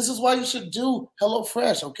 This is why you should do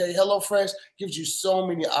HelloFresh, okay? HelloFresh gives you so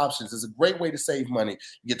many options. It's a great way to save money.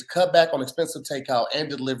 You get to cut back on expensive takeout and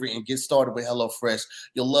delivery and get started with HelloFresh.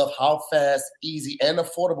 You'll love how fast, easy, and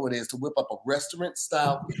affordable it is to whip up a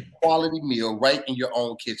restaurant-style quality meal right in your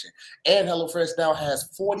own kitchen. And HelloFresh now has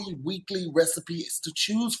 40 weekly recipes to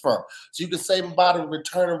choose from. So you can save about and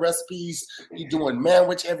return recipes. You're doing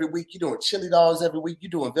manwich every week. You're doing chili dogs every week. You're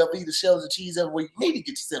doing Velveeta shells of cheese every week. You need to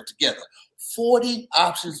get yourself together. 40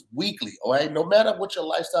 options weekly, all right? No matter what your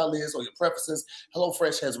lifestyle is or your preferences,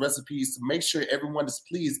 HelloFresh has recipes to make sure everyone is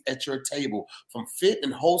pleased at your table. From fit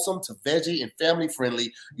and wholesome to veggie and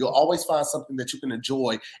family-friendly, you'll always find something that you can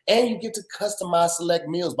enjoy. And you get to customize select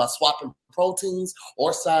meals by swapping proteins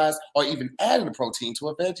or size or even adding a protein to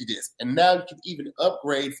a veggie dish. And now you can even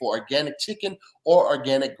upgrade for organic chicken or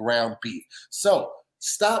organic ground beef. So,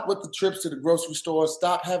 stop with the trips to the grocery store.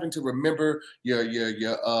 Stop having to remember your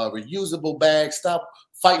reusable bags. Stop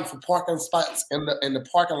fighting for parking spots in the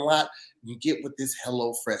parking lot. You get with this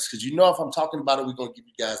HelloFresh. Because you know if I'm talking about it, we're going to give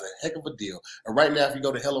you guys a heck of a deal. And right now, if you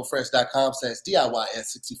go to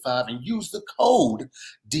HelloFresh.com/DIYS65 and use the code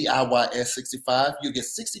DIYS65, you'll get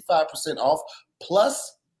 65% off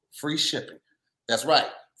plus free shipping. That's right.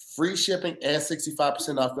 Free shipping and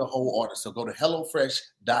 65% off your whole order. So go to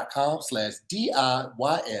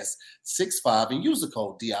HelloFresh.com/DIYS65 and use the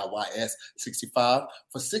code DIYS65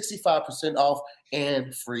 for 65% off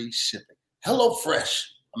and free shipping. HelloFresh,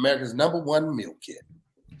 America's #1 meal kit.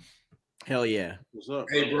 Hell yeah. What's up?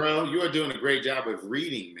 Hey, bro, you are doing a great job of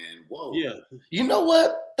reading, man. Whoa. Yeah. You know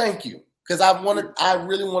what? Thank you. Because I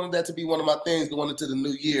really wanted that to be one of my things going into the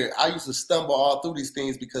new year. I used to stumble all through these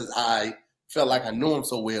things because I felt like I knew them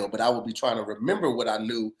so well, but I would be trying to remember what I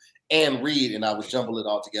knew and read, and I would jumble it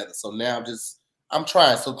all together. So now I'm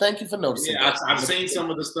trying. So thank you for noticing. Yeah, I've seen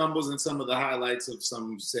some of the stumbles and some of the highlights of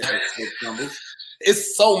some stumbles.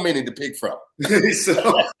 It's so many to pick from. It's a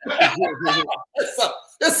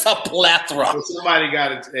plethora. So somebody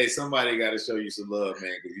got to show you some love,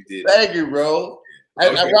 man, because you did. Thank you, bro.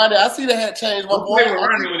 Okay. Ronnie, I see the hat change. Don't play with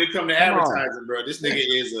Ronnie when it comes to advertising, bro. This nigga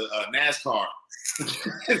is a NASCAR.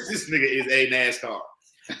 This nigga is a NASCAR.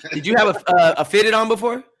 Did you have a fitted on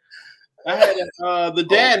before? I had the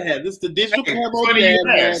dad hat. This is the digital camo dad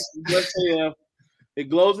hat. It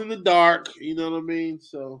glows in the dark. You know what I mean?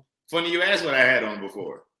 So funny you asked what I had on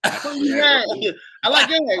before. I like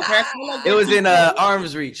your hat, Pastor. It was in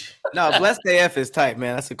arm's reach. No, Blessed AF is tight,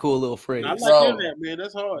 man. That's a cool little phrase. I like your hat, man.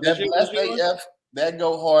 That's hard. That Blessed AF That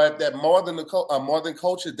go hard. That more than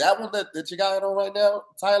culture. That one that you got on right now,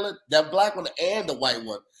 Tyler. That black one and the white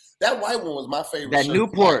one. That white one was my favorite. That shirt.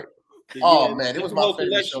 Newport. Oh man, it was my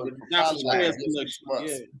favorite shirt.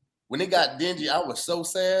 Yeah. When it got dingy, I was so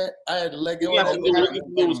sad. I had to let go.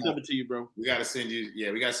 Was coming to you, bro. We gotta send you.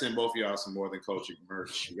 Yeah, we gotta send both of y'all some More Than Culture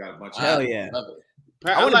merch. We got a bunch. Hell of yeah.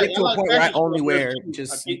 I want to get to a point where I only wear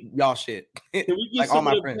just y'all shit. Can we get like some all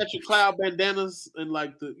my of the friends. Patrick Cloud bandanas and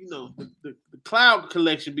like the Cloud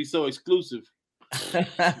collection be so exclusive?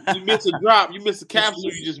 You miss a drop, you miss a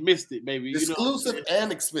capsule, you just missed it, baby. Exclusive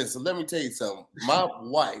and expensive. Let me tell you something. My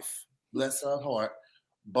wife, bless her heart,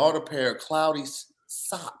 bought a pair of Cloudy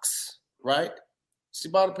socks, right? She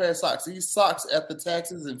bought a pair of socks. These socks after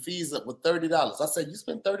taxes and fees up with $30. I said, you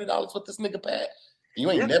spent $30 with this nigga Pat? You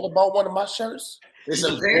ain't never bought one of my shirts? It's you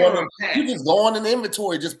just go on in the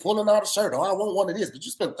inventory, just pulling out a shirt. Oh, I want one of this. But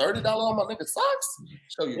you spent $30 on my nigga socks?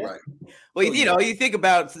 Show you right. Well, you think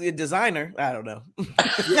about the designer. I don't know. You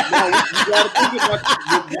gotta think about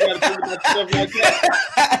stuff like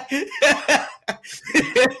that.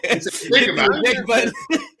 Think about it.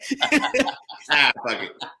 Fuck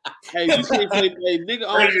it. Hey, you say, hey, nigga,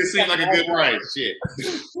 already just seems like a good price. Shit.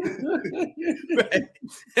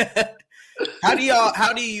 How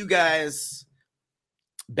do you guys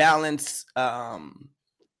balance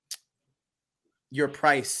your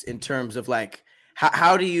price in terms of like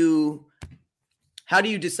how do you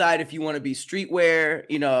decide if you want to be streetwear,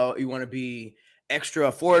 you want to be extra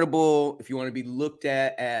affordable, if you want to be looked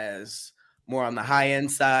at as more on the high end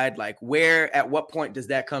side, like at what point does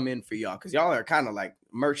that come in for y'all? Because y'all are kind of like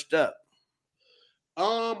merched up.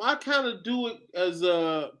 I kind of do it as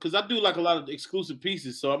because I do like a lot of exclusive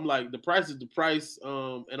pieces, so I'm like the price is the price.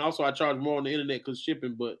 And also I charge more on the internet because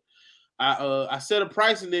shipping, but I set a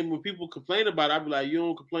price, and then when people complain about it, I be like, you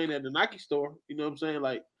don't complain at the Nike store. You know what I'm saying?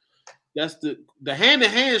 Like that's the hand to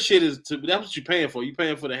hand shit that's what you're paying for. You're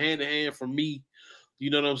paying for the hand to hand from me. You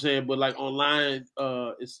know what I'm saying? But like online,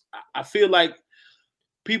 I feel like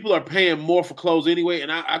people are paying more for clothes anyway,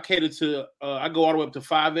 and I cater to I go all the way up to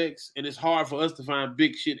 5X, and it's hard for us to find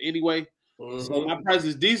big shit anyway. Mm-hmm. So my price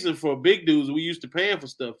is decent for big dudes. We used to paying for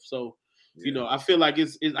stuff, so I feel like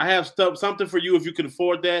it's I have something for you if you can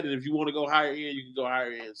afford that, and if you want to go higher end, you can go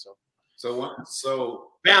higher end. So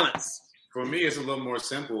balance. For me, it's a little more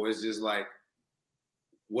simple. It's just like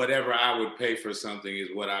whatever I would pay for something is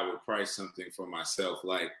what I would price something for myself.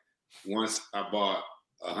 Like once I bought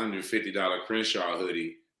 $150 Crenshaw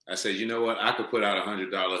hoodie, I said, you know what? I could put out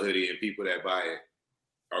 $100 hoodie, and people that buy it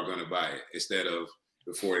are going to buy it instead of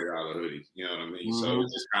the $40 hoodie. You know what I mean? Mm-hmm. So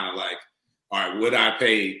it's just kind of like, all right, would I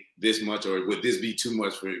pay this much, or would this be too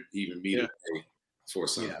much for even me to pay for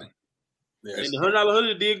something? Yeah. And the $100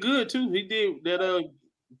 hoodie did good too. He did that.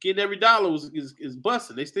 Getting every dollar is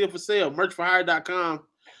busting. They still for sale. Merchforhire.com.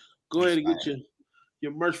 Go ahead and get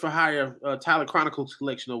your merch for hire Tyler Chronicles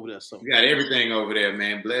collection over there. So we got everything over there,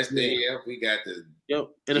 man. Blessed AF. We got the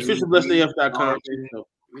and official blessedaf.com.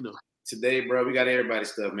 Today, bro, we got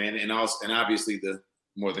everybody's stuff, man, and obviously the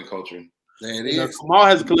More Than Culture. There it is. Kamal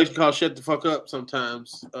has a collection called Shut the Fuck Up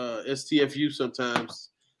sometimes. STFU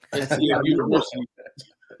sometimes. STFU University.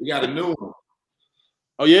 We got a new one.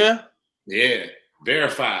 Oh yeah? Yeah.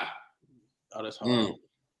 Verify. Oh, that's hard.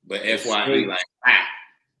 But FYE like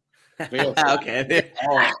okay.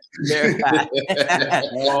 Verify.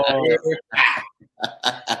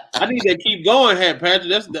 I need to keep going, hat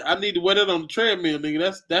Patrick. I need to wear that on the treadmill,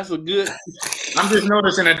 nigga. That's a good. I'm just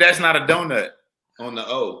noticing that's not a donut on the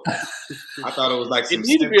O. I thought it was like some. It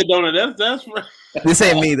needs to be a donut. That's right. This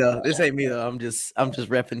ain't me though. I'm just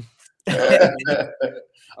repping. I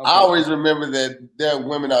always remember that there are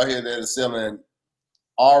women out here that are selling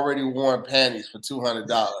already worn panties for $200.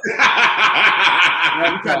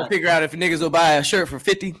 I'm trying to figure out if niggas will buy a shirt for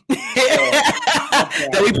 $50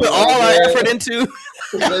 that we put all our effort into.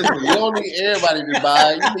 Listen, you don't need everybody to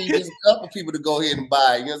buy. You need just a couple people to go ahead and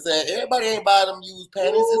buy. You know what I'm saying? Everybody ain't buying them used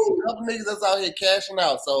panties. There's a couple niggas that's out here cashing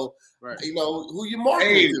out. So, who you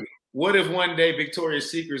marketing to? What if one day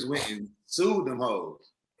Victoria's Secrets went and sued them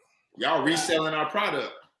hoes? Y'all reselling our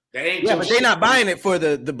product. But they're not buying it for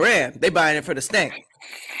the brand. They buying it for the stank.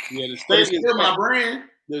 Yeah, the stank is still my brand.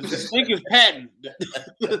 The stink is patent.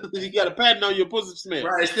 You got a patent on your pussy smell.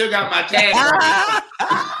 Right, still got my tag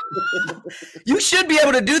on. You should be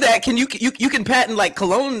able to do that. Can you can patent like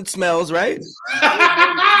cologne smells, right?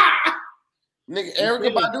 Nigga,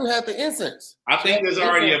 Erykah Badu had the incense. I think there's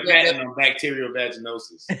already a patent on bacterial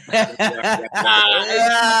vaginosis. That's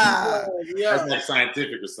like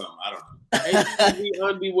scientific or something. I don't know. HPV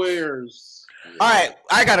underwears. All right,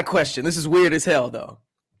 I got a question. This is weird as hell, though.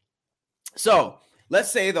 So let's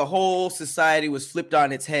say the whole society was flipped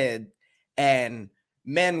on its head and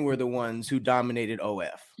men were the ones who dominated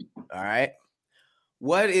OF. All right.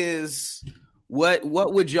 What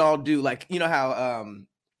would y'all do? Like, you know how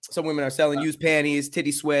some women are selling used panties,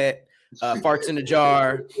 titty sweat, farts in a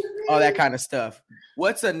jar, all that kind of stuff.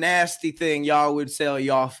 What's a nasty thing y'all would sell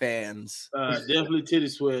y'all fans? Definitely titty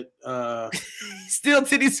sweat. Still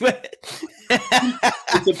titty sweat.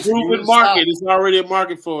 It's a proven market. It's already a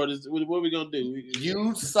market for it. What are we gonna do?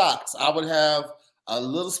 Used socks. I would have a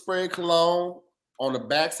little spray of cologne on the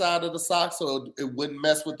backside of the sock so it wouldn't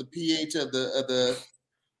mess with the pH of the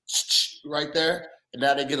right there. And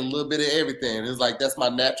now they get a little bit of everything. It's like that's my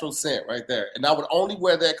natural scent right there. And I would only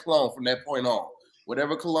wear that cologne from that point on.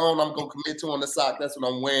 Whatever cologne I'm gonna commit to on the sock, that's what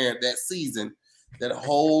I'm wearing that season, that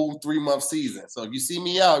whole 3-month season. So if you see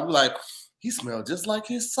me out, you're like, he smells just like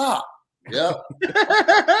his sock. Yep.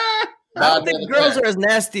 I don't think girls are as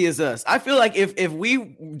nasty as us. I feel like if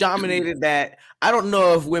we dominated that, I don't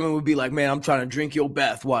know if women would be like, man, I'm trying to drink your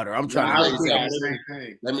bath water. I'm trying to.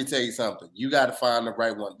 Let me tell you something. You got to find the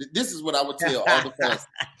right one. This is what I would tell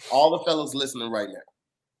all the fellas listening right now.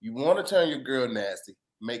 You want to turn your girl nasty,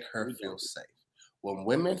 make her feel safe. When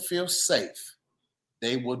women feel safe,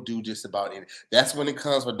 they will do just about anything. That's when it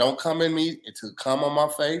comes, but don't come in me to come on my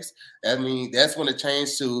face. I mean, that's when it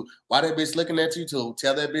changed to why that bitch looking at you to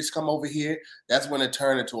tell that bitch come over here. That's when it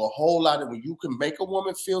turned into a whole lot of when you can make a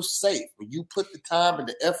woman feel safe. When you put the time and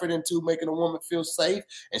the effort into making a woman feel safe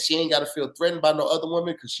and she ain't got to feel threatened by no other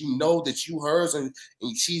woman because she know that you hers and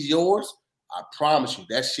she's yours, I promise you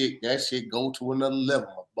that shit go to another level,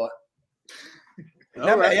 my butt.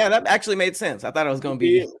 Right. Yeah, that actually made sense. I thought it was going to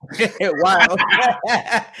be wild.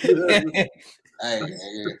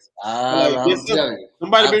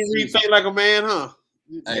 Somebody been reading Think Like a Man, huh?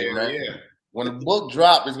 Hey, man. Yeah. When the book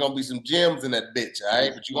drop, there's gonna be some gems in that bitch, all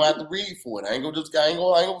right? But you gonna have to read for it. I ain't gonna feed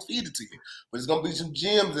it to you. But there's gonna be some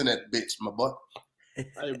gems in that bitch, my boy.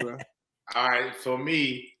 Hey, bro. All right, for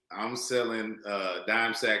me, I'm selling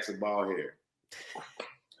dime sacks of ball hair.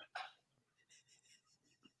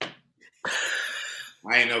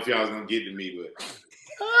 I didn't know if y'all was gonna get to me, but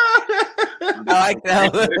I like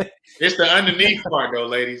that. It's the underneath part, though,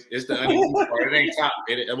 ladies. It's the underneath part. It ain't top.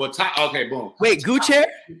 Top. Okay, boom. Wait, Gooch hair?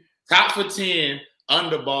 Top for 10.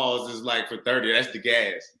 Under balls is like for 30. That's the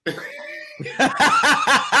gas.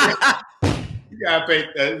 You gotta pay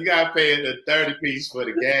the 30 piece for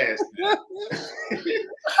the gas.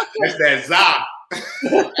 That's that za.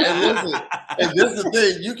 And this is the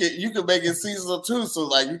thing, you can make it seasonal too. So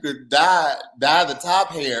like you could dye the top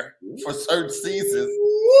hair for certain seasons.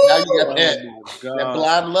 Now you got that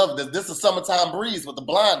blonde love. This is summertime breeze with the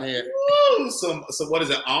blonde hair. So what is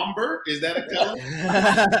it? Amber? Is that a color?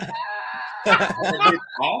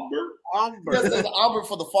 Amber? Yes, there's amber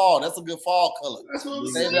for the fall. That's a good fall color. That's what I'm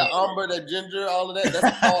saying. That amber, that ginger, all of that.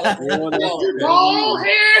 That's fall. Ball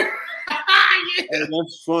hair. Yeah. Hey,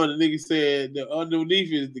 that's fun. The nigga said the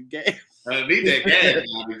underneath is the gas. Underneath that gas,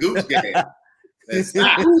 the goose gas. That's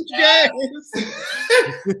not goose gas.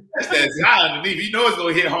 That's that side underneath. You know it's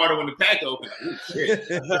gonna hit harder when the pack opens.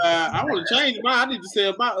 I want to change mine. I need to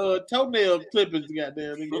sell my toenail clippings.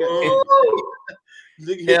 Goddamn.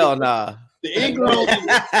 Hell nah. The ingrown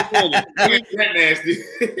that nasty.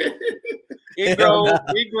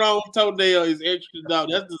 ingrown toenail is extra dog.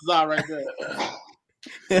 That's the za right there.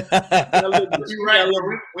 You're right.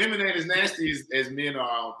 Women ain't as nasty as men are.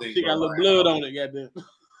 I don't think. She got a little blood on it. Goddamn.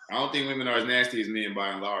 I don't think women are as nasty as men by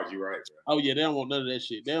and large. You're right, bro. Oh yeah, they don't want none of that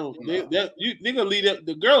shit. They don't. Nigga leave that.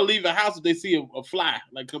 The girl leave the house if they see a fly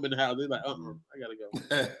like come in the house. They're like, I gotta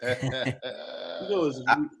go.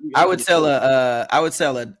 I would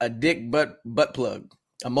sell a dick butt plug.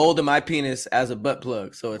 A mold of my penis as a butt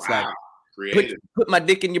plug. So it's like put my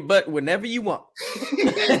dick in your butt whenever you want.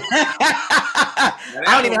 I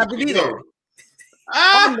don't even have to be there.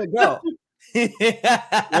 I'm gonna go.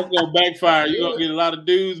 That's gonna backfire. You're gonna get a lot of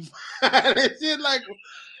dudes. It's just like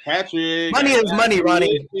Patrick. Money is money,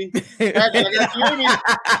 Ronnie.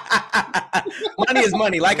 Money is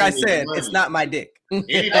money. Like I said, it's not my dick.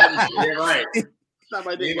 Anybody, right. Not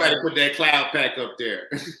my dick. Anybody put that cloud pack up there.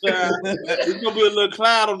 It's gonna be a little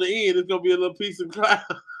cloud on the end. It's gonna be a little piece of cloud.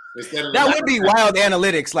 That would be wild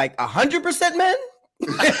analytics, like 100% men.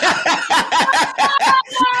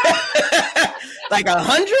 Like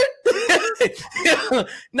 100?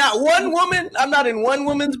 Not one woman. I'm not in one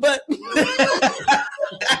woman's butt. In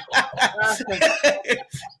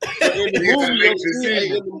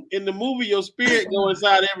the movie, your spirit go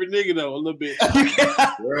inside every nigga though a little bit.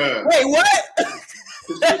 Wait, what?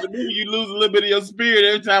 In the movie, you lose a little bit of your spirit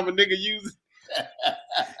every time a nigga uses.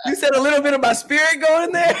 You said a little bit of my spirit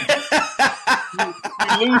going there.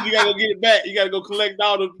 You lose, you gotta go get it back. You gotta go collect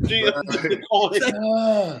all the gems.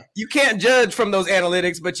 You can't judge from those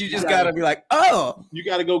analytics, but you just gotta be like, oh. You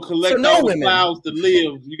gotta go collect all the clouds to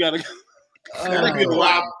live. You gotta.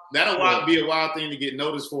 That'll be a wild thing to get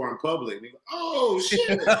noticed for in public. Oh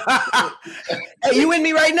shit! Hey, you in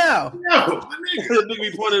me right now? No, nigga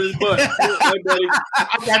be pointing his butt. Hey, buddy,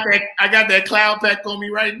 I got that cloud pack on me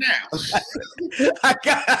right now. I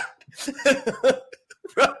got.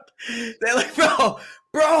 Bro, they're like,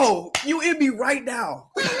 bro, you in me right now?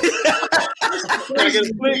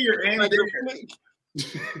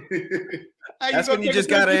 That's when you just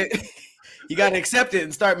gotta. You gotta accept it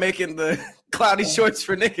and start making the cloudy shorts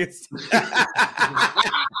for niggas.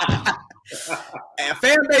 And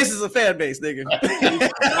fan base is a fan base, nigga.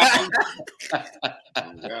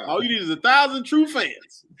 All you need is 1,000 true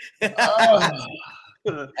fans.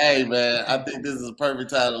 Hey man, I think this is a perfect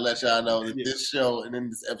time to let y'all know that this show and then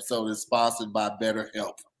this episode is sponsored by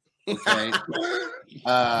BetterHelp. Okay,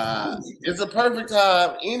 it's a perfect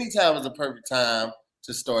time. Anytime is a perfect time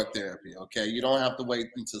to start therapy, okay? You don't have to wait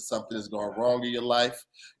until something is going wrong in your life.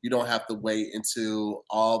 You don't have to wait until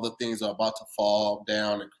all the things are about to fall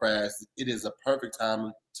down and crash. It is a perfect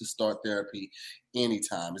time to start therapy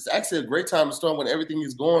anytime. It's actually a great time to start when everything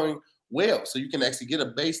is going well, so you can actually get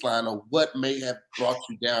a baseline of what may have brought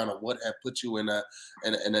you down or what have put you in a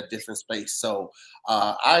different space. So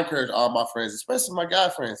I encourage all my friends, especially my guy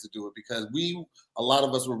friends, to do it because a lot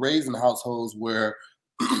of us were raised in households where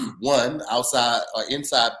one, outside or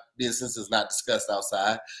inside business is not discussed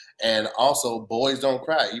outside. And also, boys don't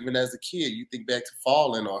cry. Even as a kid, you think back to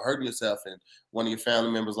falling or hurting yourself, and one of your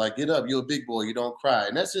family members like, get up, you're a big boy, you don't cry.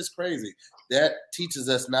 And that's just crazy. That teaches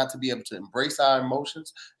us not to be able to embrace our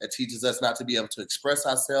emotions. That teaches us not to be able to express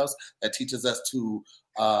ourselves. That teaches us to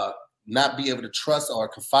not be able to trust or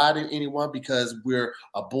confide in anyone because we're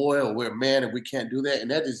a boy or we're a man and we can't do that.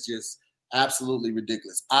 And that is just absolutely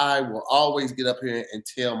ridiculous. I will always get up here and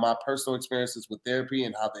tell my personal experiences with therapy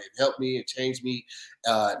and how they've helped me and changed me,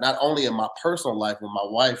 not only in my personal life with my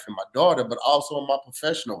wife and my daughter, but also in my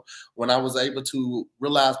professional. When I was able to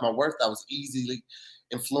realize my worth, I was easily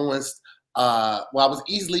influenced. I was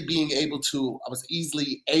easily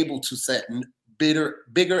able to set bigger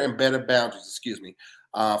and better boundaries,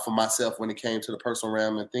 for myself when it came to the personal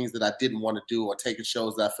realm and things that I didn't want to do or taking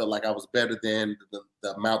shows that I felt like I was better than the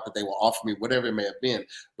amount that they will offer me, whatever it may have been.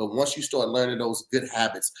 But once you start learning those good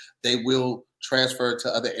habits, they will transfer to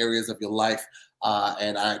other areas of your life.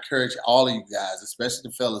 And I encourage all of you guys, especially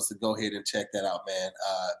the fellas, to go ahead and check that out, man.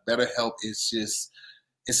 BetterHelp is just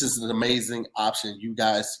an amazing option. You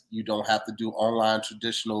guys, you don't have to do online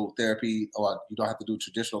traditional therapy, or you don't have to do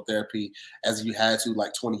traditional therapy as you had to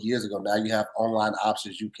like 20 years ago. Now you have online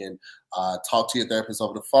options. You can talk to your therapist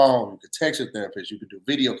over the phone. You can text your therapist. You can do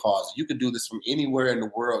video calls. You can do this from anywhere in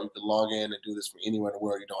the world. You can log in and do this from anywhere in the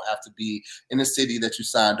world. You don't have to be in the city that you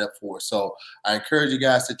signed up for. So I encourage you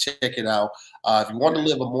guys to check it out. If you want to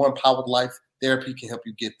live a more empowered life, therapy can help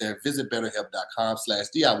you get there. Visit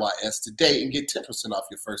betterhelp.com/DIYS today and get 10% off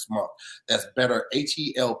your first month. That's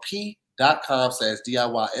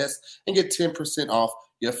betterhelp.com/DIYS and get 10% off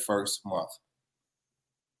your first month.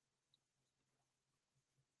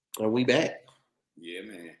 Are we back? Yeah,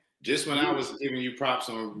 man. Just when I was giving you props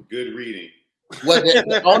on good reading.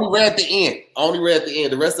 Only read at the end.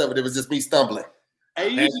 The rest of it was just me stumbling. Hey,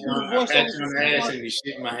 you used to do the voice on the ass and you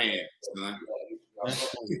shit my hand, son.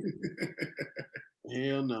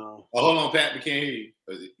 Hell no. Oh, hold on, Pat. We can't hear you.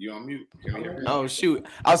 You on mute? Oh shoot!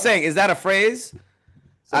 I was saying, is that a phrase?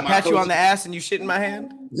 So I pat you on the ass and you shit in my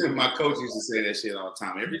hand. My coach used to say that shit all the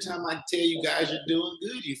time. Every time I tell you guys you're doing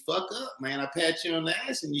good, you fuck up, man. I pat you on the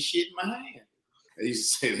ass and you shit in my hand. I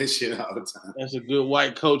used to say that shit all the time. That's a good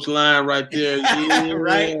white coach line right there. Yeah,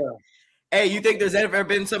 right. Hey, you think there's ever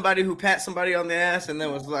been somebody who pat somebody on the ass and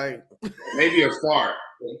then was like, maybe a fart?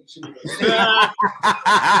 Well,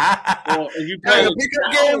 if you play a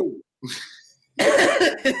pickup game,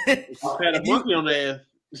 I'll pat a monkey on the ass.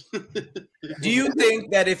 Do you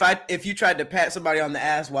think that if you tried to pat somebody on the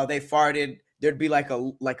ass while they farted, there'd be like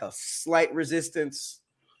a slight resistance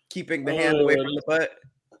keeping the hand away from the butt?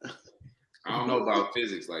 I don't know about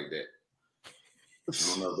physics like that. I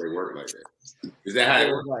don't know if they work like that. Is that how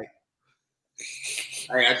it works? Like,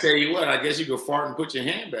 hey, I tell you what, I guess you can fart and put your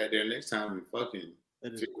hand back there next time you fucking.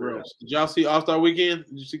 That is gross. Did y'all see All-Star Weekend?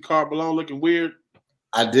 Did you see Carl Malone looking weird?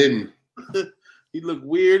 I didn't. He looked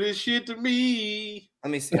weird as shit to me. Let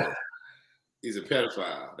me see. He's a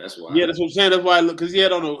pedophile. That's why. Yeah, that's what I'm saying. That's why I look, because he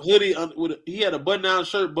had on a hoodie he had a button-down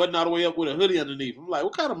shirt buttoned all the way up with a hoodie underneath. I'm like,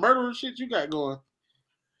 what kind of murderous shit you got going?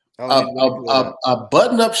 A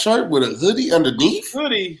button-up shirt with a hoodie underneath.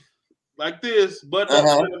 Hoodie like this, button up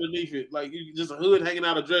shirt underneath it, like you just a hood hanging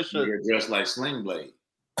out a dress shirt. You're dressed like Sling Blade.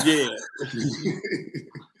 Yeah.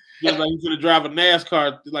 Just like you should drive a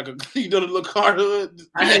NASCAR, like a the little car hood.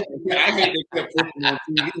 I hate they kept putting on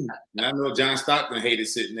TV. And I know John Stockton hated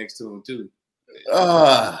sitting next to him too.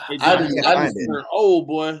 I didn't old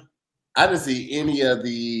boy. I didn't see any of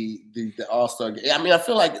the All-Star game. I mean, I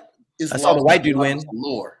feel like I saw the white dude win.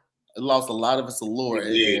 Allure. It lost a lot of its allure,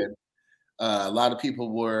 and a lot of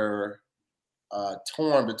people were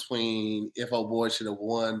torn between if old boy should have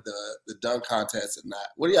won the dunk contest or not.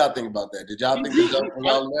 What do y'all think about that? Did y'all think the dunk was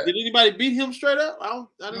all that? Did anybody beat him straight up? I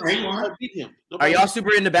didn't see anybody beat him. Are y'all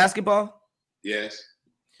super into basketball? Yes.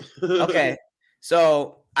 Okay,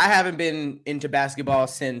 so I haven't been into basketball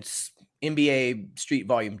since NBA Street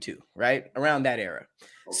Volume 2, right? Around that era.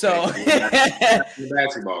 Okay. So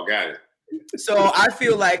basketball, got it. So I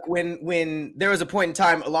feel like when there was a point in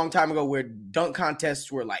time a long time ago where dunk contests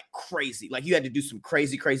were like crazy, like you had to do some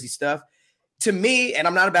crazy stuff. To me, and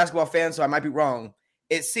I'm not a basketball fan, so I might be wrong,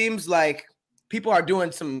 it seems like people are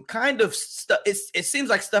doing some kind of stuff. It seems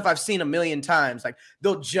like stuff I've seen a million times. Like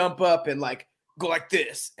they'll jump up and like go like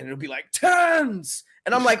this, and it'll be like tons.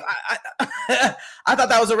 And I'm like, I thought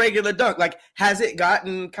that was a regular dunk. Like, has it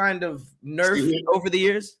gotten kind of nerfed over the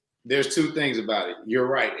years? There's two things about it. You're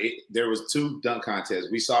right. There was 2 dunk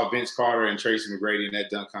contests. We saw Vince Carter and Tracy McGrady in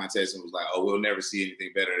that dunk contest and was like, oh, we'll never see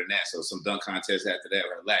anything better than that. So some dunk contests after that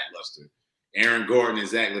were lackluster. Aaron Gordon and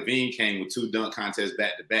Zach LaVine came with 2 dunk contests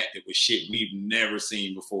back-to-back that was shit we've never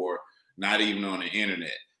seen before, not even on the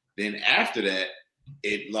internet. Then after that,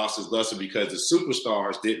 it lost its luster because the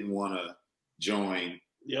superstars didn't want to join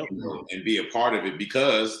and be a part of it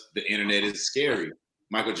because the internet is scary.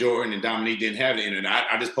 Michael Jordan and Dominique didn't have the internet.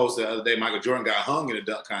 I just posted the other day, Michael Jordan got hung in a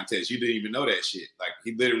dunk contest. You didn't even know that shit. Like,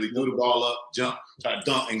 he literally threw the ball up, jumped, tried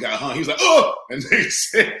to dunk, and got hung. He was like, oh! And they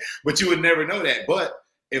said, but you would never know that. But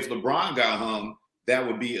if LeBron got hung, that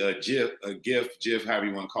would be a GIF, however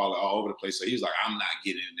you want to call it, all over the place. So he was like, I'm not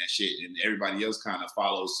getting in that shit. And everybody else kind of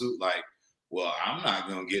followed suit like, well, I'm not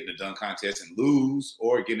going to get in the dunk contest and lose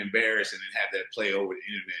or get embarrassed and then have that play over the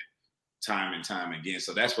internet time and time again.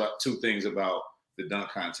 So that's what 2 things about the dunk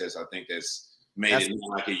contest I think that's made it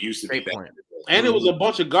look like it used to be back. And it was a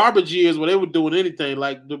bunch of garbage years where they were doing anything.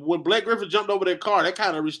 Like when Blake Griffin jumped over that car, that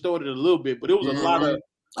kind of restored it a little bit. But it was a lot of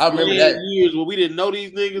I remember that years where we didn't know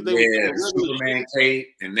these niggas. They were Superman Tate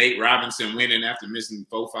and Nate Robinson winning after missing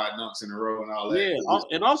 4-5 dunks in a row and all that. Yeah,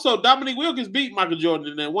 and also Dominique Wilkins beat Michael Jordan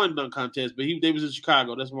in that one dunk contest, but they was in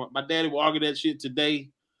Chicago. That's my daddy will argue that shit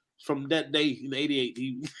today. From that day in '88,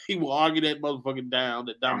 he will argue that motherfucker down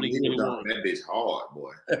that Dominique really won. That bitch hard,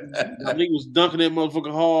 boy. Dominique was dunking that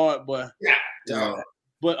motherfucker hard, boy. Yeah.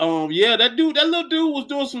 But that little dude was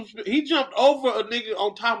doing some. He jumped over a nigga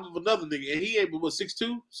on top of another nigga, and he ain't what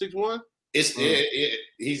 6'2", 6'1". He's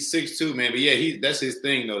 6'2", man. But yeah, that's his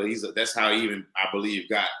thing though. That's how he even I believe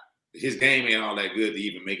got his game ain't all that good to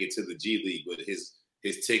even make it to the G League. But his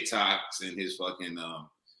TikToks and his fucking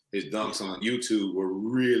his dunks on YouTube were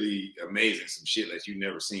really amazing. Some shit that you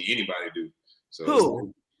never seen anybody do. So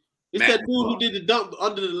who? It's that dude who did the dunk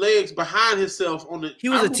under the legs behind himself on the. He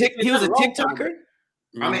was a TikToker.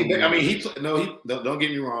 I mean, he don't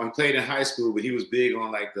get me wrong. He played in high school, but he was big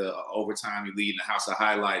on like the overtime elite in the House of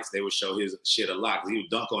Highlights. They would show his shit a lot. He would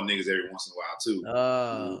dunk on niggas every once in a while too.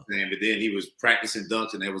 You know but then he was practicing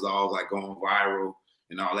dunks, and they was all like going viral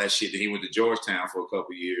and all that shit. Then he went to Georgetown for a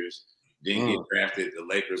couple years. Didn't get drafted. The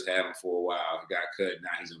Lakers had him for a while. He got cut.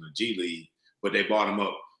 Now he's in the G League, but they bought him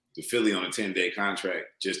up to Philly on a 10-day contract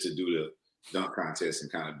just to do the dunk contest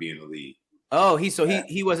and kind of be in the league. Oh,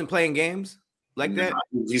 he wasn't playing games like that.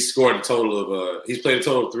 He scored a total of he's played a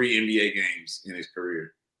total of 3 NBA games in his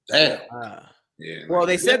career. Damn. Yeah. Well,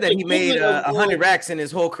 they said that he made 100 racks in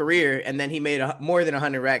his whole career, and then he made more than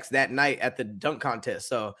 100 racks that night at the dunk contest.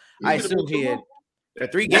 So I assume he had for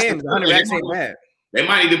 3 games, 100 racks ain't bad. They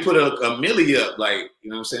might need to put a milli up, like, you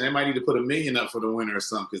know what I'm saying? They might need to put $1 million up for the winner or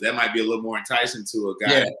something, because that might be a little more enticing to a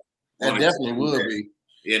guy. Yeah, that definitely would be.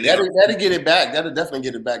 Yeah, that'll get it back. That'll definitely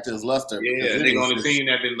get it back to his luster. Yeah, they're on the team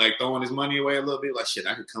that been like throwing his money away a little bit. Like, shit,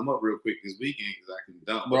 I could come up real quick this weekend because I can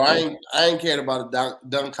dunk. Bro, I ain't cared about a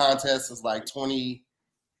dunk contest since like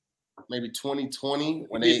 2020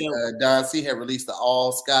 when Don C had released the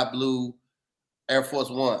all sky blue Air Force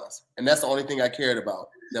Ones, and that's the only thing I cared about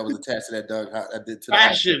that was attached to that dunk.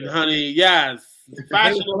 Fashion, honey, yes,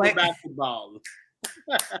 fashion over basketball.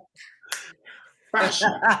 Fashion.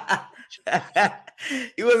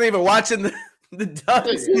 He wasn't even watching the The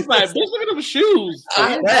Ducks. He's like, bitch, look at them shoes.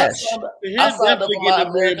 I signed up for my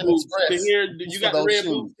American Express. You got the red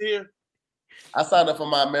boots here? I signed up for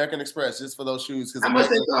my American Express just for those shoes. How much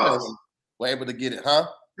they cost? We're able to get it, huh?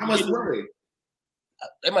 How much were they?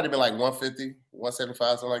 It might have been like 150,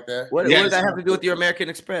 175, something like that. What does that have to do with your American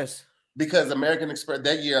Express? Because American Express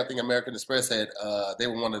that year, I think American Express had they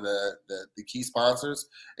were one of the key sponsors,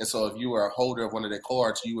 and so if you were a holder of one of their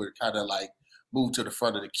cards, you were kind of like moved to the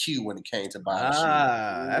front of the queue when it came to buying the shoes.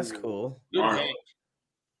 That's cool. Good hack.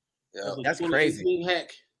 Yeah, that's crazy.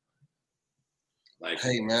 Hack. Like,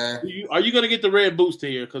 hey man, Are you gonna get the red boots to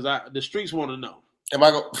here? Because the streets want to know. Am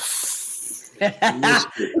I going?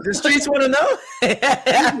 The streets want to know.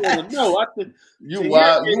 No, I think You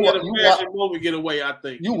wild get away. I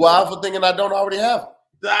think you wild for thinking I don't already have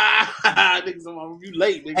them. You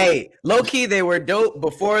late, nigga. Hey, low key, they were dope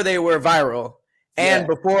before they were viral, and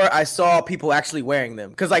before I saw people actually wearing them.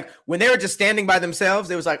 Because like when they were just standing by themselves,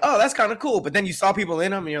 it was like, oh, that's kind of cool. But then you saw people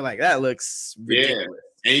in them, and you're like, that looks ridiculous.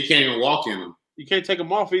 Yeah, and you can't even walk in them. You can't take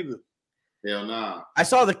them off either. Hell nah. I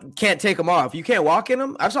saw the can't take them off. You can't walk in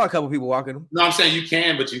them. I saw a couple people walking them. No, I'm saying you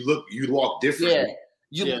can, but you walk differently.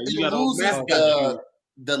 Yeah, you lose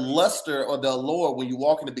the luster or the allure when you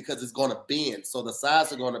walk in it because it's going to bend. So the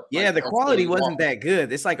sides are going to. Yeah, the quality wasn't that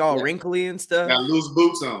good. It's like all wrinkly and stuff. Got loose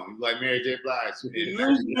boots on, like Mary J. Blige.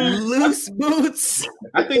 Loose boots.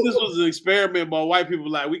 I think this was an experiment by white people.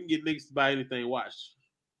 Like we can get niggas to buy anything. Watch.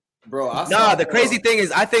 Bro, the crazy thing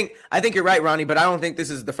is, I think you're right, Ronnie, but I don't think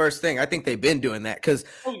this is the first thing. I think they've been doing that because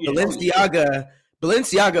Balenciaga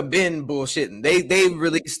been bullshitting. They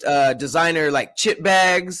released designer like chip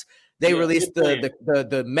bags. They released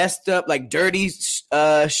the messed up like dirty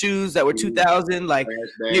shoes that were 2000. Like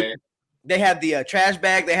they had the trash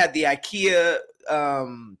bag. They had the IKEA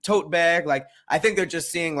tote bag. Like I think they're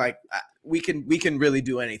just seeing like we can really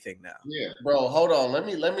do anything now. Yeah, bro. Hold on. Let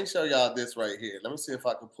me show y'all this right here. Let me see if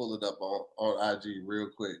I can pull it up on IG real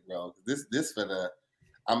quick, bro. This finna.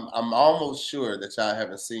 I'm almost sure that y'all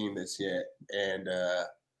haven't seen this yet, and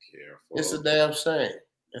it's a damn shame.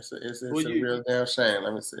 It's a real damn shame.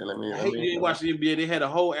 Let me see. Let me. You didn't watch the NBA. They had a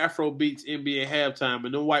whole Afrobeats NBA halftime,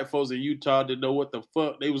 and them white folks in Utah didn't know what the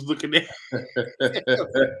fuck they was looking at.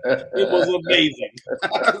 It was amazing.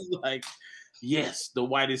 I was like. Yes, the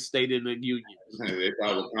whitest state in the union. They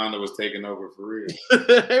thought Wakanda was taking over for real.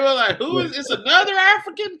 They were like, "Who is? It's another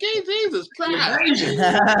African king, Jesus Christ!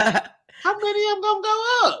 How many of them gonna go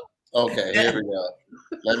up?" Okay, here we go.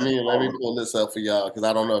 Let me pull this up for y'all because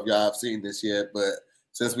I don't know if y'all have seen this yet, but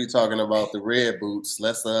since we're talking about the red boots,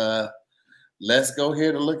 let's go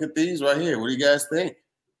ahead and look at these right here. What do you guys think?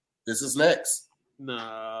 This is next.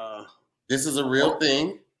 Nah, this is a real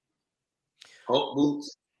thing. Hulk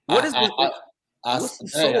boots. What is this? I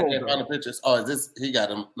can't find the pictures. Oh, is this? He got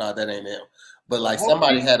them. No, that ain't him. But like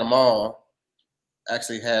somebody had them on.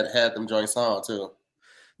 Actually, had them joints on too.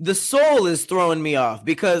 The sole is throwing me off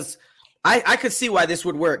because I could see why this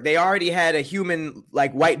would work. They already had a human,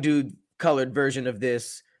 like white dude colored version of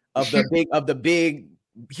this of the big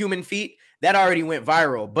human feet that already went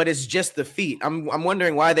viral. But it's just the feet. I'm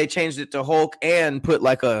wondering why they changed it to Hulk and put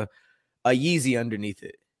like a Yeezy underneath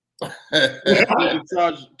it. You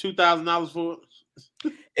charge $2,000 for it.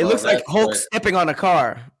 It looks like Hulk stepping on a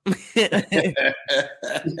car. It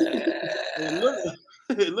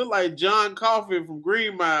looked like John Coffey from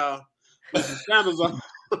Green Mile with some sandals on.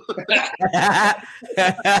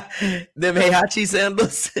 Them Heihachi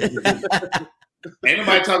sandals. Ain't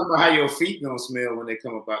nobody talking about how your feet gonna smell when they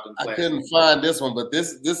come up out them. I couldn't find this one, but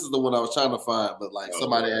this is the one I was trying to find. But like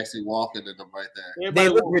somebody actually walking in them right there. Everybody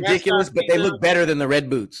they look ridiculous, but they look better than the red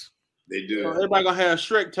boots. They do. Everybody gonna have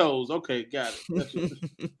Shrek toes. Okay, got it.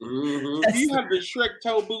 Mm-hmm. Do you have the Shrek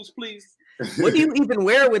toe boots, please? What do you even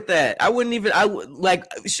wear with that? I wouldn't even. Like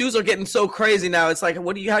shoes are getting so crazy now. It's like,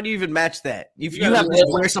 what do you? How do you even match that? You have to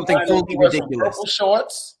wear something fully ridiculous. Purple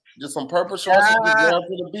shorts. Just some purple shorts and just down to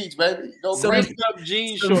the beach, baby. Go ripped up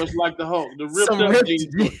jean shorts like the Hulk. The ripped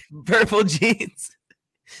jeans, purple jeans,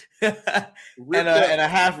 and a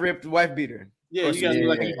half ripped wife beater. Yeah, you gotta be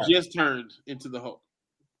like you just turned into the Hulk.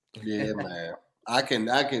 Yeah, man. I can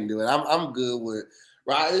do it. I'm good with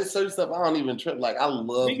right. It's certain stuff I don't even trip. Like I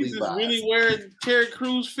love Niggas Levi's. Is really wearing Terry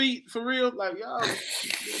Crews feet for real? Like y'all,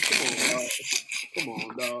 come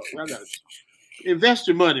on, dog. Y'all gotta invest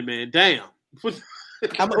your money, man. Damn. Wait.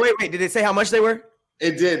 Did it say how much they were?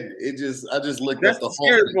 It did. I just looked at the whole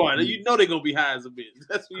scary part. You know they're gonna be high as a bitch.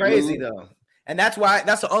 That's crazy though, and that's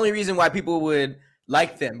the only reason why people would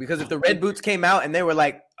like them, because if the red boots came out and they were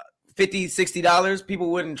like $50, $60, people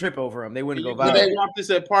wouldn't trip over them. They wouldn't go viral. They drop this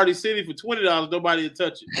at Party City for $20. Nobody would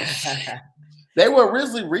touch it. They were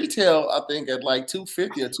originally retail, I think, at like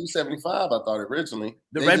 $250 or $275. I thought originally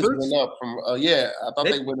The they red just boots went up from. I thought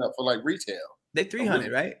they went up for like retail. they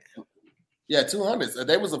 300, right? Yeah, 200.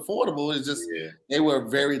 They was affordable. It's just they were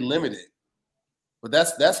very limited. But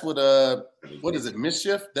that's what is it?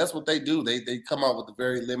 Mischief. That's what they do. They come out with the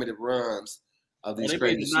very limited runs of these. They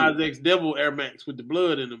crazy made the Nas X Devil Air Max with the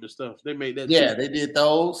blood in them and stuff. They made that. Yeah, too. they did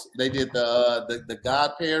those. They did the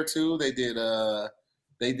God pair too. They did that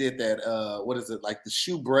what is it, like the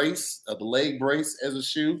shoe brace, the leg brace as a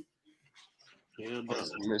shoe. Yeah,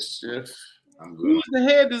 Mischief. Who's the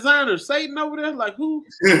head designer? Satan over there? Like who?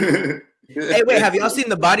 Hey, wait, have y'all seen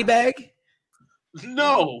the body bag?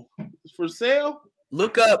 No. It's for sale?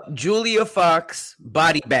 Look up Julia Fox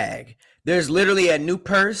body bag. There's literally a new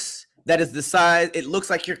purse that is the size. It looks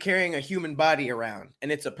like you're carrying a human body around, and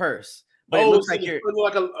it's a purse. But it looks like you're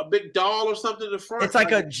like a big doll or something in the front. It's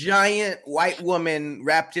like a giant white woman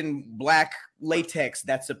wrapped in black latex.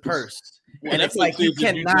 That's a purse, and it's like you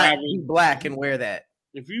cannot be black and wear that.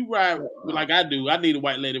 If you ride like I do, I need a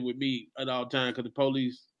white lady with me at all times because the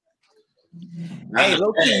police. Hey,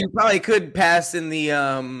 low-key, you probably could pass in the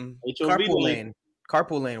carpool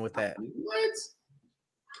lane with that. What?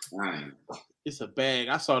 It's a bag.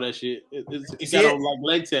 I saw that shit. It got on like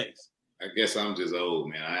latex. I guess I'm just old,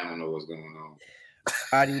 man. I don't know what's going on.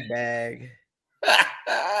 Body bag.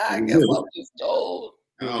 I guess I'm just old.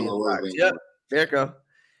 I don't know what's going Yep. on. There you go.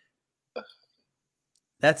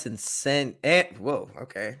 That's insane. And whoa,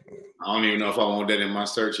 okay. I don't even know if I want that in my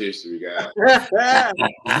search history, guys. Right.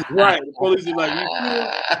 The police are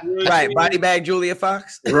like, you right, body bag Julia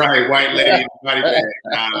Fox. Right, white lady body bag.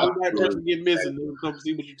 That person get missing. They'll come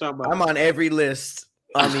see what you're talking about. I'm on every list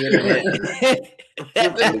on the internet.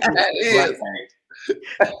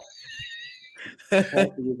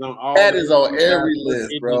 That is on every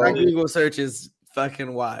list, bro. My Google search is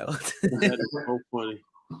fucking wild. That is so funny.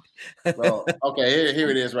 Bro, okay, here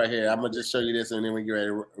it is right here. I'm gonna just show you this and then we get ready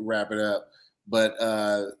to wrap it up. But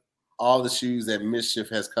all the shoes that Mischief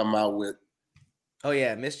has come out with. Oh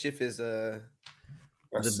yeah, Mischief is the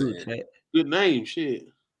boot, right? Good name, shit.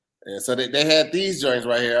 Yeah, so they had these joints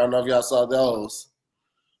right here. I don't know if y'all saw those.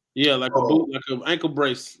 Yeah, like a boot, like an ankle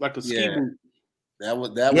brace, like a ski boot.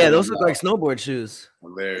 Those look like snowboard shoes.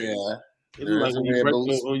 Hilarious. Yeah. It look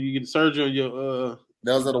like when you get surgery on your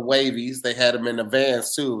Those are the wavies. They had them in the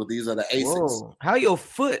Vans too, but these are the Asics. Whoa. How your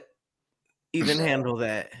foot even handle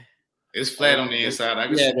that? It's flat on the inside.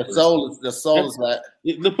 The sole is flat.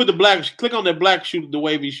 Put the black. Click on that black shoe, the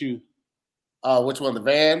wavy shoe. Which one? The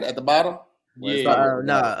Van at the bottom? Yeah.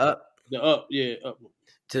 Up. The up. Yeah, up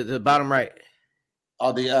to the bottom right.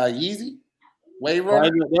 Oh, the Yeezy Wave Runner.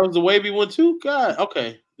 That was the wavy one too. God,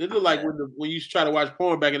 okay. It looked like when you used to try to watch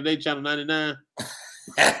porn back in the day, Channel 99.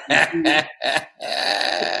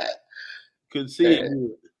 Couldn't see it.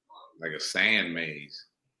 Like a sand maze.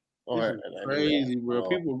 Crazy, bro.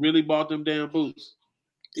 People really bought them damn boots.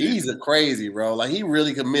 These are crazy, bro. Like he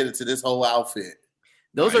really committed to this whole outfit.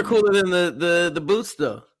 Those are cooler than the boots,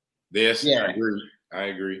 though. Yes, yeah. I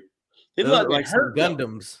agree. They look like some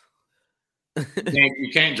Gundams. You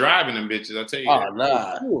can't drive in them bitches. I tell you. Oh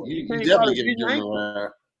nah, you definitely get them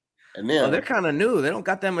around. And then they're kind of new. They don't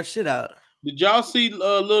got that much shit out. Did y'all see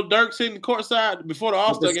Lil Durk sitting courtside before the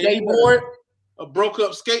All-Star game? Skateboard? A broke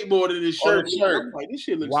up skateboard in his shirt. I'm like, this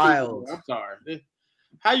shit looks wild. Stupid. I'm sorry.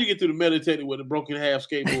 How you get through the metal detector with a broken half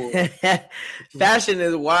skateboard? Fashion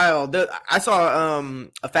is wild. I saw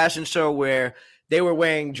a fashion show where they were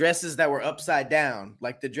wearing dresses that were upside down.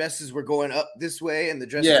 Like the dresses were going up this way and the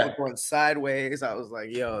dresses were going sideways. I was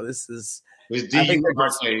like, yo, this is. It's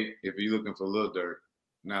DIYS if you're looking for Lil Durk,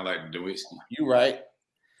 not like DIYS. You right.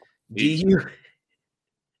 DU.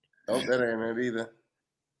 Nope, that ain't it either.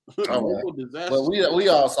 Oh, well, we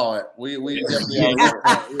all saw it. We definitely all saw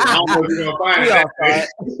it. I don't know if you're gonna find it.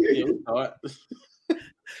 Yeah, we saw it.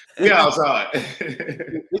 We all saw it.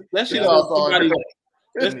 That shit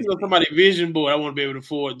on somebody's vision board. I want to be able to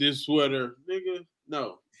afford this sweater, nigga.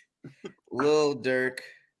 No. Lil Durk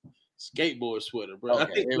skateboard sweater, bro. Okay, I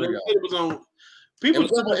think here we go. it was on. People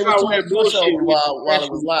it was while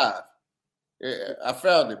it was live. Yeah, I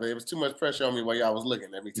found it, but it was too much pressure on me while y'all was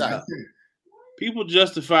looking at me. People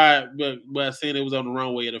justify by saying it was on the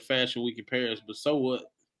runway at a fashion week in Paris, but so what?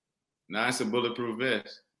 Nah, it's a bulletproof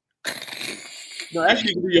vest. No,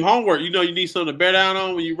 actually, you do your homework. You know, you need something to bear down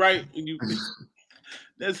on when you write.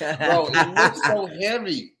 That's bro. It looks so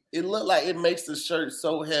heavy. It looked like it makes the shirt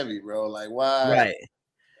so heavy, bro. Like why? Right.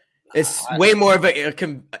 It's way more of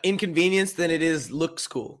an inconvenience than it is looks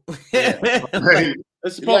cool. Yeah.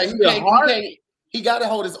 It's supposed to be hard. He got to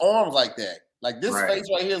hold his arms like that. Like this face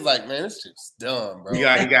right here is like, man, this shit's dumb, bro. He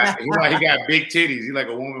got big titties. He like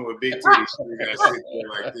a woman with big titties. So he got to sit there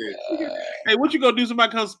like this. Hey, what you gonna do?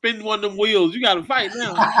 Somebody come spin one of them wheels. You got to fight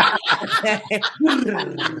now.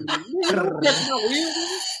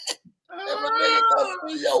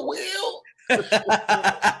 Your wheel.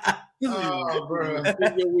 Oh, bro.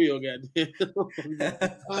 Your wheel, goddamn.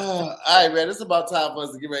 All right, man. It's about time for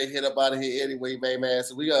us to get ready to hit up out of here anyway, man.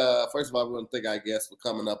 So we first of all, we want to thank our guests for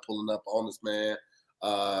coming up, pulling up on us, man.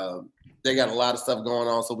 They got a lot of stuff going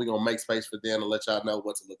on, so we're gonna make space for them to let y'all know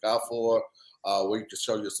what to look out for. Where you can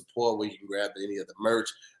show your support, where you can grab any of the merch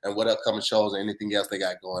and what upcoming shows and anything else they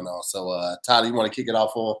got going on. So Tyler, you want to kick it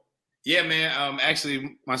off for them? Yeah, man.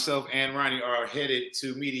 Actually, myself and Ronnie are headed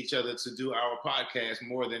to meet each other to do our podcast,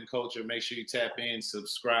 More Than Culture. Make sure you tap in,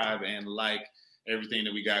 subscribe, and like everything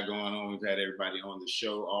that we got going on. We've had everybody on the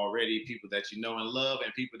show already, people that you know and love,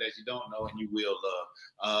 and people that you don't know and you will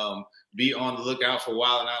love. Be on the lookout for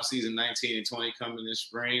Wild 'N Out season 19 and 20 coming this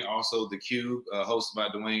spring. Also, The Cube, hosted by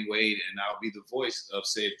Dwayne Wade, and I'll be the voice of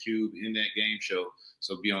said Cube in that game show.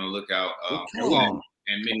 So be on the lookout.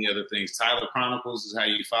 And many other things. Tyler Chronicles is how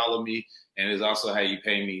you follow me, and is also how you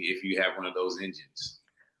pay me if you have one of those engines.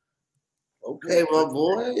 Okay, my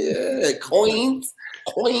boy. Yeah, Queens.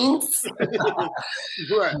 Right.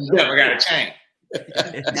 Yeah, I got a chain.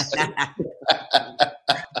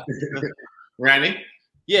 Ronnie?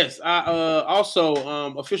 Yes, I also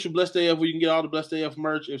official Blessed AF where you can get all the Blessed AF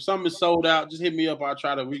merch. If something is sold out, just hit me up. I'll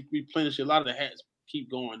try to replenish it. A lot of the hats keep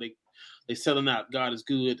going. They selling out. God is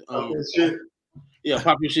good. Yeah,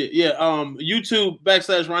 pop your shit. Yeah, YouTube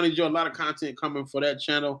 / Ronnie Joe. A lot of content coming for that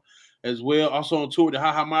channel as well. Also on tour with the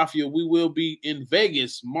Haha Mafia. We will be in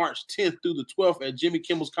Vegas March 10th through the 12th at Jimmy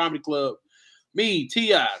Kimmel's Comedy Club. Me,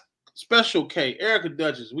 T.I., Special K, Erica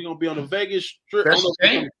Duchess. We're gonna be on the Vegas Strip. Special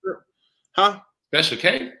K? Huh? Special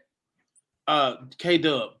K?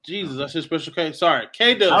 K-Dub. Jesus, I said Special K. Sorry,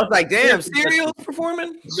 K-Dub. I was like, damn, Serial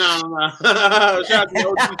performing? No. Shout out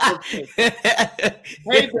to the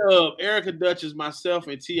K-Dub, Erica Duchess, myself,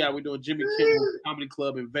 and T.I. We're doing Jimmy Kimmel's Comedy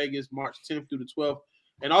Club in Vegas, March 10th through the 12th.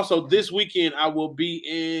 And also this weekend, I will be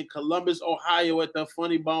in Columbus, Ohio at the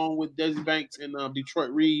Funny Bone with Desi Banks and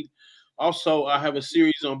Detroit Reed. Also, I have a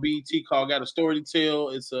series on BET called Got a Story to Tell.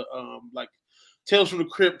 It's a like Tales from the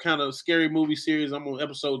Crypt kind of scary movie series. I'm on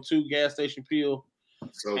episode 2, Gas Station Pill.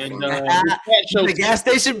 So and the gas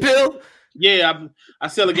station pill? Yeah, I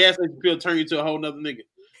sell a gas station pill, turn you to a whole nother nigga.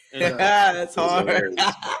 And, that's hard.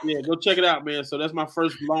 Yeah, go check it out, man. So that's my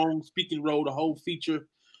first long speaking role, the whole feature.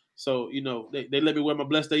 So, you know, they let me wear my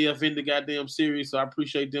Blessed AF in the goddamn series, so I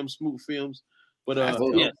appreciate them smooth films. But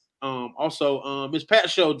yes, also Miss Pat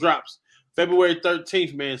show drops February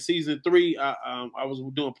 13th, man. Season 3. I was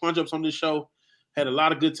doing punch ups on this show. Had a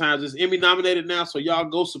lot of good times. It's Emmy nominated now, so y'all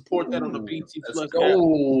go support that on the BT Plus.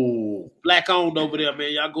 Black owned over there,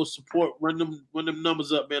 man. Y'all go support, run them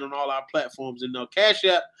numbers up, man, on all our platforms. And Cash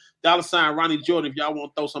App, $ Ronnie Jordan, if y'all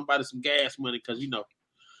want to throw somebody some gas money, because, you know,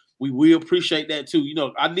 we appreciate that too. You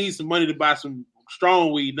know, I need some money to buy some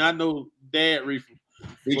strong weed, not no dad reefer.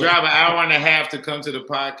 We drive an hour and a half to come to the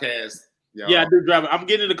podcast. Y'all. Yeah, I do drive it. I'm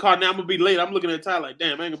getting in the car now. I'm gonna be late. I'm looking at Tyler like,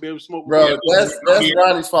 damn, I ain't gonna be able to smoke. Bro, that's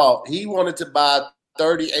Ronnie's fault. He wanted to buy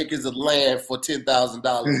 30 acres of land for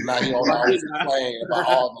 $10,000. Now he on complaining about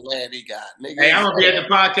all the land he got. Nigga, hey, I'm gonna be at the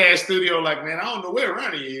podcast studio like, man, I don't know where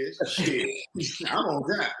Ronnie is. Shit, I'm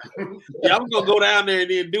on time. Yeah, I'm gonna go down there and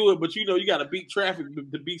then do it. But you know, you got to beat traffic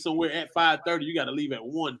to be somewhere at 5:30. You got to leave at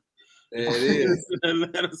 1. It is.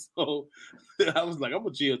 So I was like, I'm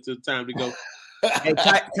gonna chill till time to go. Hey,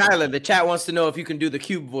 Tyler, the chat wants to know if you can do the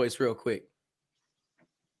Cube voice real quick.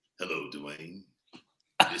 Hello, Dwayne.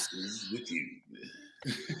 This is the Cube.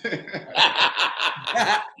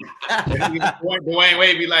 Dwayne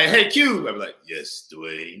Wade be like, hey, Cube. I'd be like, yes,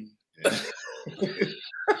 Dwayne.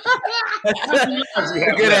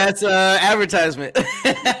 Good ass advertisement.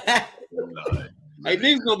 Hey,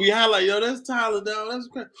 niggas gonna be highlight, yo. That's Tyler, dog. That's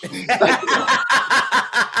crazy.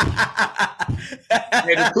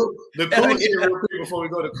 Hey, the cool shit, real quick before we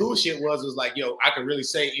go, the cool shit was like, yo, I could really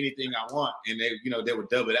say anything I want, and they would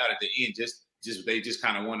dub it out at the end. They just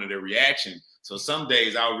kind of wanted a reaction. So some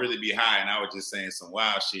days I would really be high, and I was just saying some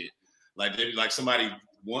wild shit. Like somebody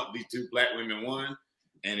these 2 black women won.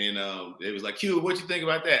 And then it was like, Q, what you think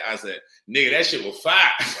about that? I said, nigga, that shit was fire.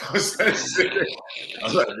 I was like,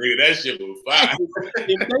 nigga, that shit was fire.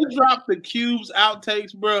 If they drop the Cube's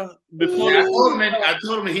outtakes, bro, before I told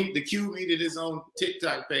him the Cube needed his own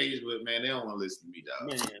TikTok page, but man, they don't want to listen to me, dog.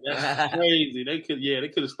 Man, that's crazy. They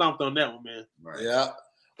could have stomped on that one, man. Right. Yeah.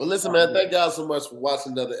 Well, listen, man, thank y'all so much for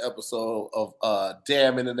watching another episode of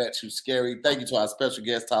Damn Internet You Scary. Thank you to our special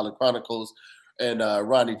guest, Tyler Chronicles, and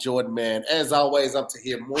Ronnie Jordan, man. As always, I'm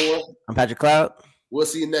Tahir Moore. I'm Patrick Cloud. We'll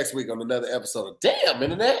see you next week on another episode of Damn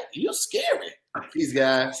Internet You Scary. Peace,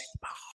 guys.